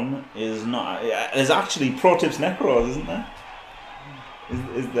 This one is not. There's actually pro tips necros, isn't there?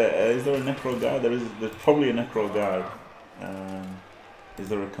 Is there a necro guide? There's probably a necro guide. Is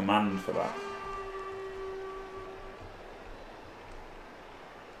there a command for that?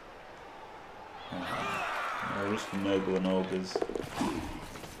 Risk for noble and ogres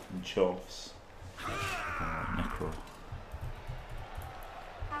and chofs. Necro.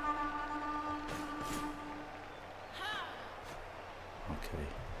 Okay,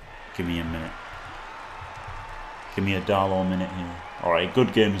 give me a minute. Give me a Darlaw minute here. All right,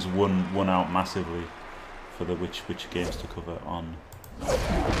 good games won out massively for the which games to cover on the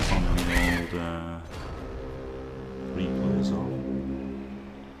old replays of.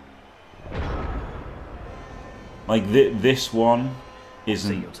 Like this one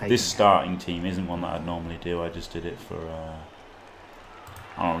isn't, this starting team isn't one that I'd normally do. I just did it for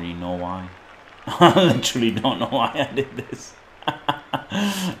I don't really know why. I literally don't know why I did this.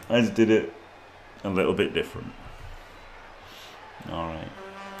 I just did it a little bit different. Alright.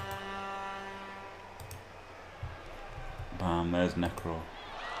 Bam, there's Necro.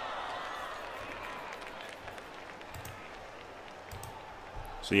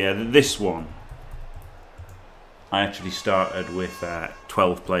 So yeah, this one I actually started with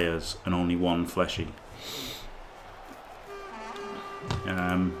 12 players and only one fleshy,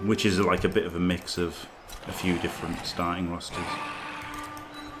 which is like a bit of a mix of a few different starting rosters.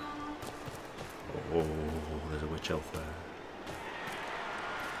 Oh, there's a witch elf there.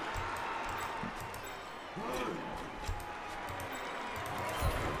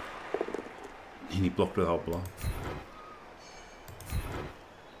 And he blocked without block.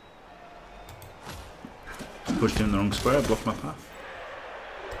 Pushed him in the wrong square, blocked my path.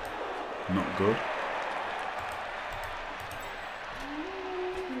 Not good.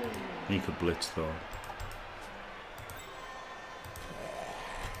 He could blitz though.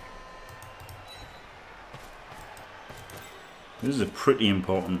 This is a pretty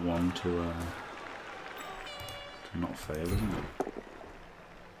important one to not fail, isn't it?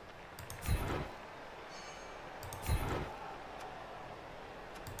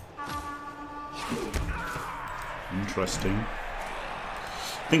 Interesting.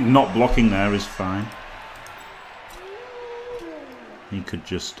 I think not blocking there is fine. He could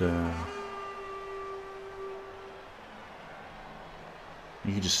just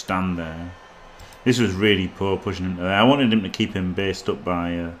stand there. This was really poor pushing him there. I wanted him to keep him based up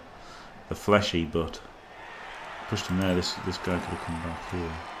by the fleshy, but pushed him there. This guy could have come back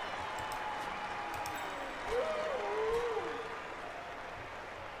here.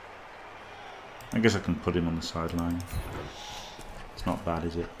 I guess I can put him on the sideline. It's not bad,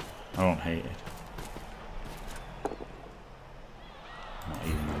 is it? I don't hate it. Not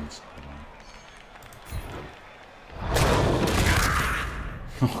even on the sideline.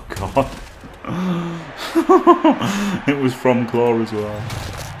 Oh god. It was from Claw as well.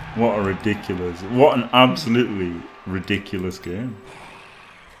 What a ridiculous, what an absolutely ridiculous game.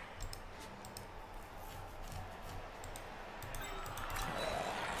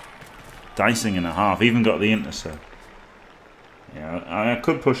 Dicing and a half, even got the intercept. Yeah, I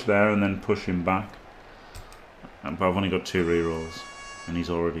could push there and then push him back, but I've only got 2 rerolls, and he's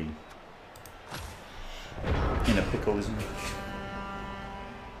already in a pickle, isn't he?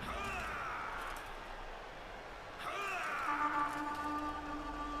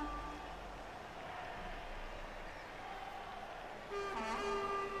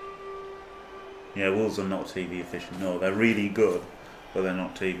 Yeah, Wolves are not TV efficient. No, they're really good, but they're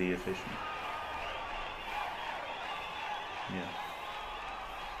not TV efficient. Yeah.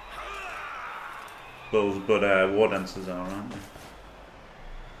 But War Dancers are, aren't they?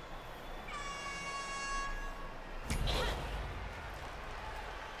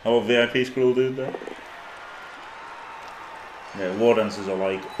 How a VIP scroll did that? Yeah, War Dancers are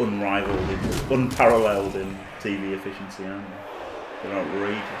like unrivaled, unparalleled in TV efficiency, aren't they? They're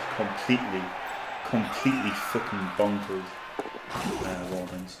outrageous, completely fucking bonkers. War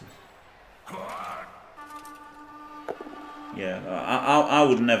Dancers. Yeah, I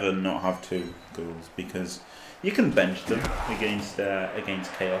would never not have 2 ghouls because you can bench them against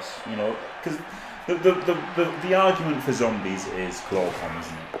chaos, you know, because the argument for zombies is claw bombs,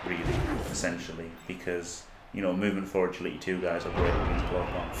 isn't it, really, essentially, because you know, movement forward, agility 2 guys are great against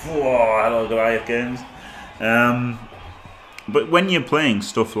Bloodborne. Whoa, hello Goliath games. But when you're playing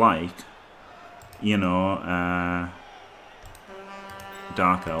stuff like, you know,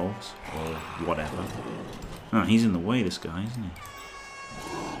 Dark Elves or whatever. Oh, he's in the way, this guy, isn't he?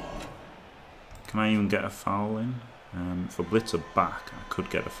 Can I even get a foul in? For Blitzer back, I could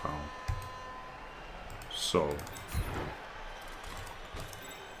get a foul. So.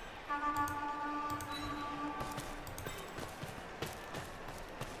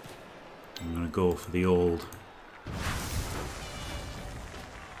 I'm going to go for the old.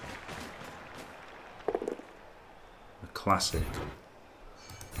 The classic.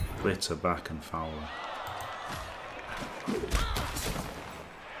 Blitzer back and Fowler.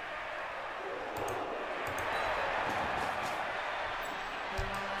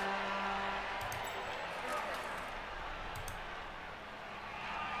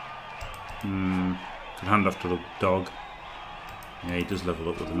 Could hand off to the dog. Yeah, he does level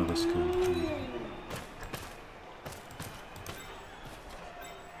up with another skill.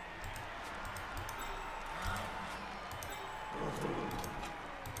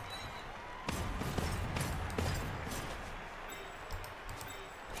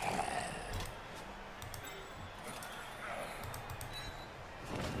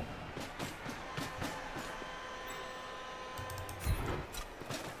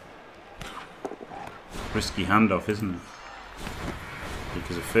 Risky handoff, isn't it?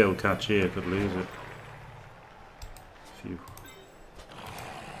 Because a failed catch here could lose it. Phew.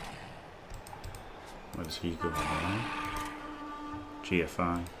 Where does he go?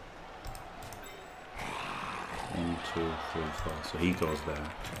 GFI. 1, 2, 3, 4. So he goes there.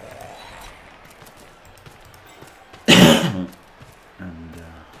 And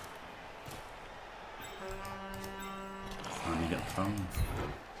finally get the phone.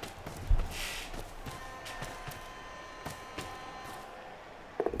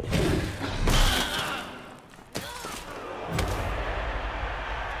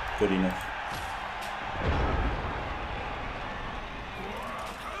 Good enough.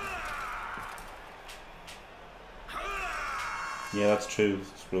 Yeah, that's true.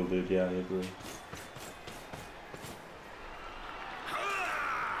 It's real good. Yeah, I agree.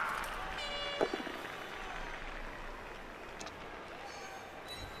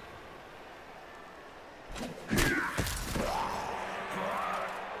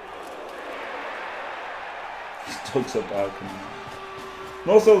 Dogs are barking.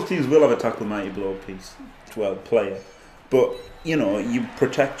 Most of those teams will have a tackle mighty blow piece, 12 player, but you know, you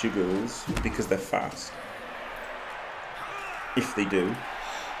protect your ghouls because they're fast, if they do,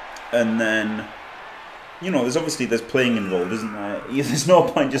 and then you know, there's playing involved, isn't there? There's no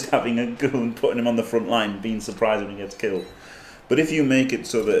point just having a ghoul and putting him on the front line, being surprised when he gets killed. But if you make it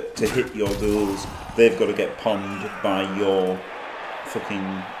so that to hit your ghouls, they've got to get ponned by your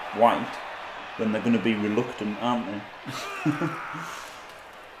fucking white, then they're going to be reluctant, aren't they?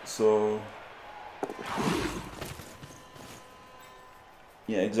 So,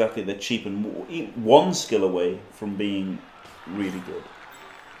 yeah, exactly. They're cheap and one skill away from being really good.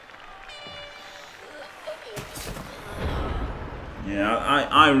 Yeah,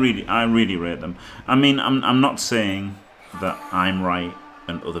 I really rate them. I mean, I'm not saying that I'm right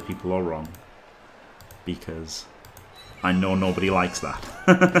and other people are wrong, because I know nobody likes that,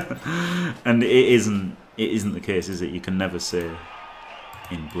 and it isn't the case, is it? You can never say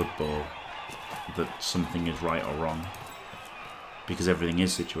in Blood Bowl that something is right or wrong, because everything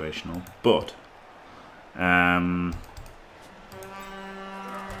is situational. But I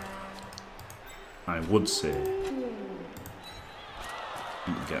would say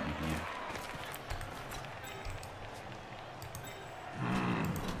you can get me here.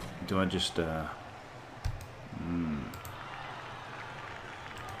 Do I just I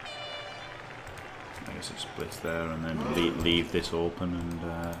guess it splits there and then leave this open and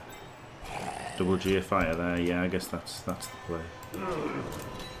double GFI there. Yeah, I guess that's the play.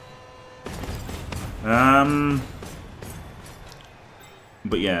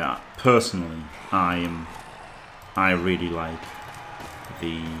 But yeah, personally, I really like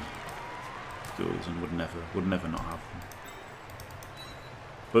the ghouls and would never not have them.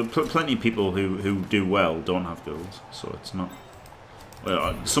 But plenty of people who do well don't have ghouls, so it's not.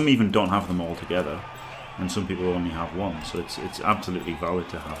 Well, some even don't have them altogether, and some people only have one. So it's absolutely valid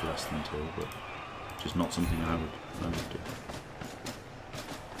to have less than 2, but just not something I would do.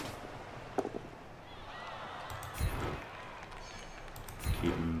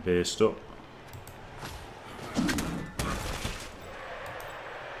 Keep them based up.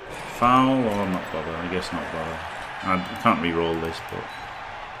 Foul or not bother? I guess not bother. I can't re-roll this, but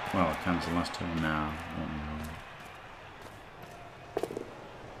Well, it counts the last turn now.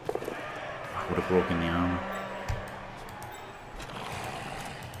 I would have broken the armor.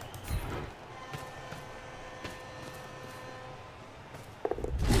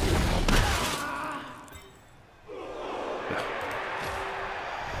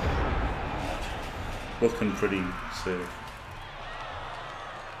 Looking pretty safe.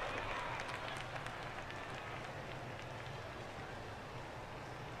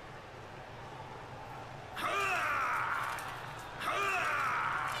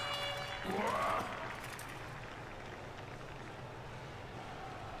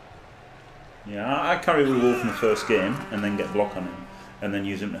 Yeah, I carry the wolf in the first game and then get block on him and then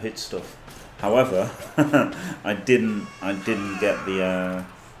use him to hit stuff. However, I didn't get the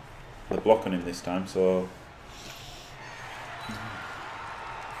block on him this time, so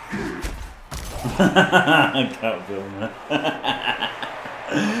I can't film that.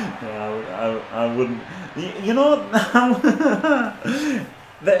 Yeah, I wouldn't. You know,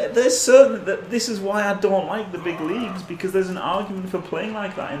 there's certain that this is why I don't like the big leagues, because there's an argument for playing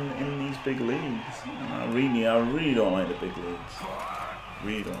like that in these big leagues. And I really don't like the big leagues.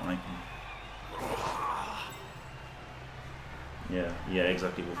 Really don't like them. Yeah,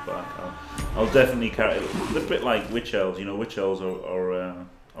 exactly. With black, I'll definitely carry. It's a bit like witch elves. You know, witch elves are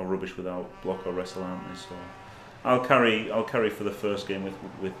rubbish without block or wrestle, aren't they? So I'll carry for the first game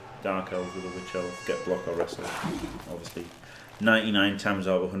with dark elves with a witch elf. Get block or wrestle. Obviously, 99 times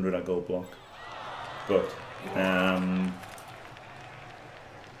out of 100 I go block. But and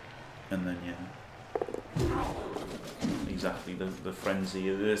then yeah, exactly the frenzy.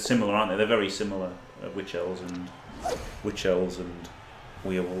 They're similar, aren't they? They're very similar. Witch elves and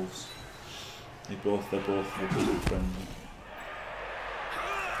werewolves. They're both rubbish and frenzy.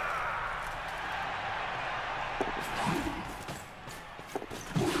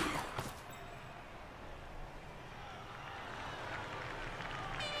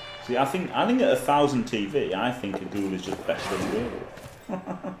 See, I think at 1000 TV, I think a ghoul is just better than a werewolf.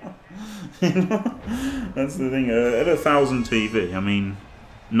 You know? That's the thing. At 1000 TV, I mean,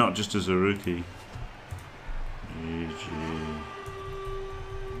 not just as a rookie. GG.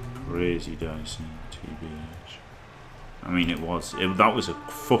 Crazy dicing, TBH. I mean, that was a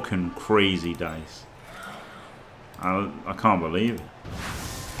fucking crazy dice. I can't believe it.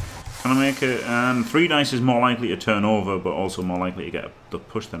 Can I make it? 3 dice is more likely to turn over, but also more likely to get the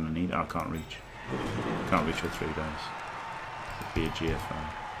push than I need. I can't reach. Can't reach with 3 dice. It'd be a GFI.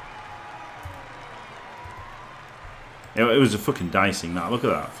 It was a fucking dicing. That, look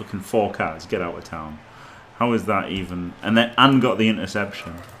at that. Fucking 4 cards. Get out of town. How is that even? And got the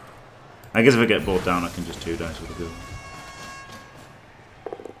interception. I guess if I get both down, I can just 2 dice with a go.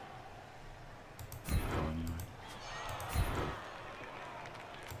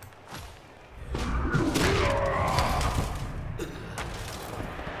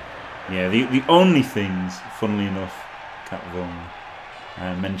 Yeah, the only things, funnily enough,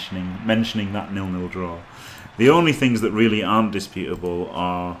 mentioning that 0-0 draw, the only things that really aren't disputable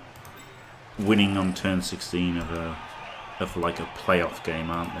are winning on turn 16 of like a playoff game,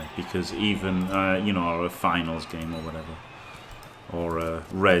 aren't they? Because even you know, or a finals game or whatever, or a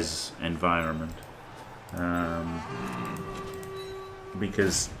res environment.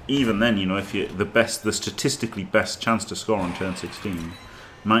 Because even then, you know, if you the statistically best chance to score on turn 16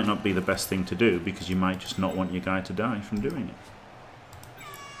 might not be the best thing to do, because you might just not want your guy to die from doing it.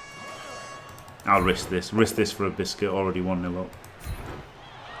 I'll risk this. Risk this for a biscuit, already 1-0 up.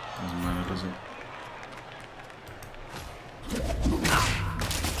 Doesn't matter, does it?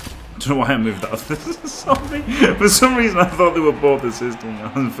 I don't know why I moved that. Sorry. For some reason I thought they were both assisting.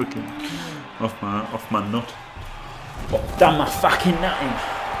 I was fucking off my nut. Oh, damn my fucking nutting.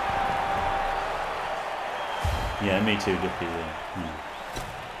 Yeah, me too, Dippy, yeah.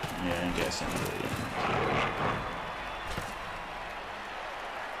 Yeah, I guess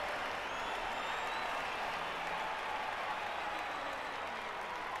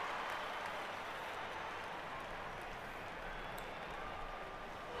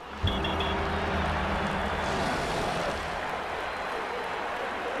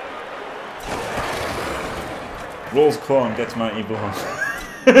rolls claw and gets mighty blows.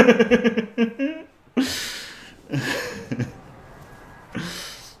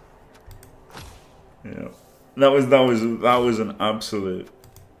 Yeah, that was an absolute.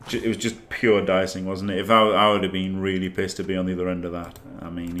 It was just pure dicing, wasn't it? If I would have been really pissed to be on the other end of that. I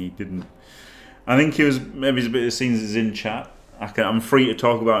mean, he didn't. I think he was maybe a bit of scenes is in chat. I'm free to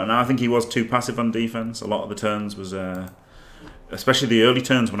talk about it now. I think he was too passive on defense. A lot of the turns was, especially the early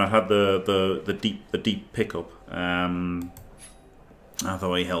turns when I had the deep pickup. I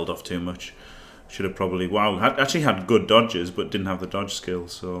thought he held off too much. Should have probably... Wow, actually had good dodges, but didn't have the dodge skill,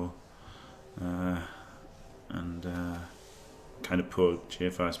 so... kind of poor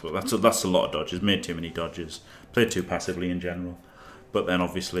GFI, but that's a lot of dodges. Made too many dodges. Played too passively in general. But then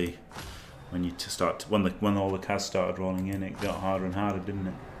obviously, when you when all the casts started rolling in, it got harder and harder, didn't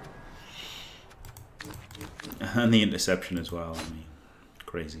it? And the interception as well. I mean,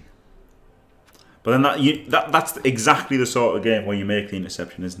 crazy. But then that's exactly the sort of game where you make the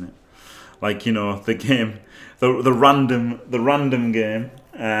interception, isn't it? Like, you know, the game, the random game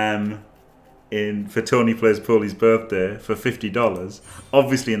for Tony Plays Polly's birthday for $50.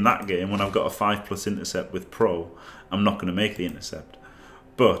 Obviously, in that game, when I've got a 5+ intercept with Pro, I'm not going to make the intercept.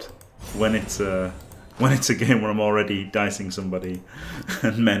 But when it's a game where I'm already dicing somebody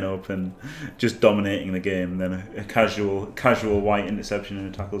and men up and just dominating the game, then a casual white interception in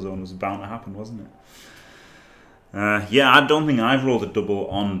a tackle zone was bound to happen, wasn't it? Yeah, I don't think I've rolled a double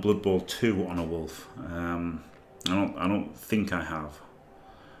on Blood Bowl 2 on a wolf. I don't think I have.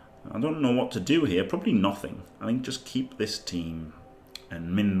 I don't know what to do here. Probably nothing. I think just keep this team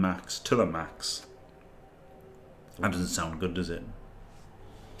and min-max to the max. That doesn't sound good, does it?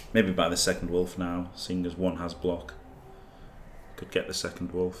 Maybe buy the second wolf now, seeing as one has block. Could get the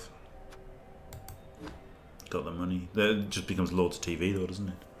second wolf. Got the money. It just becomes loads of TV though, doesn't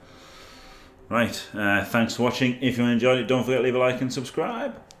it? Right, thanks for watching. If you enjoyed it, don't forget to leave a like and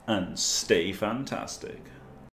subscribe. And stay fantastic.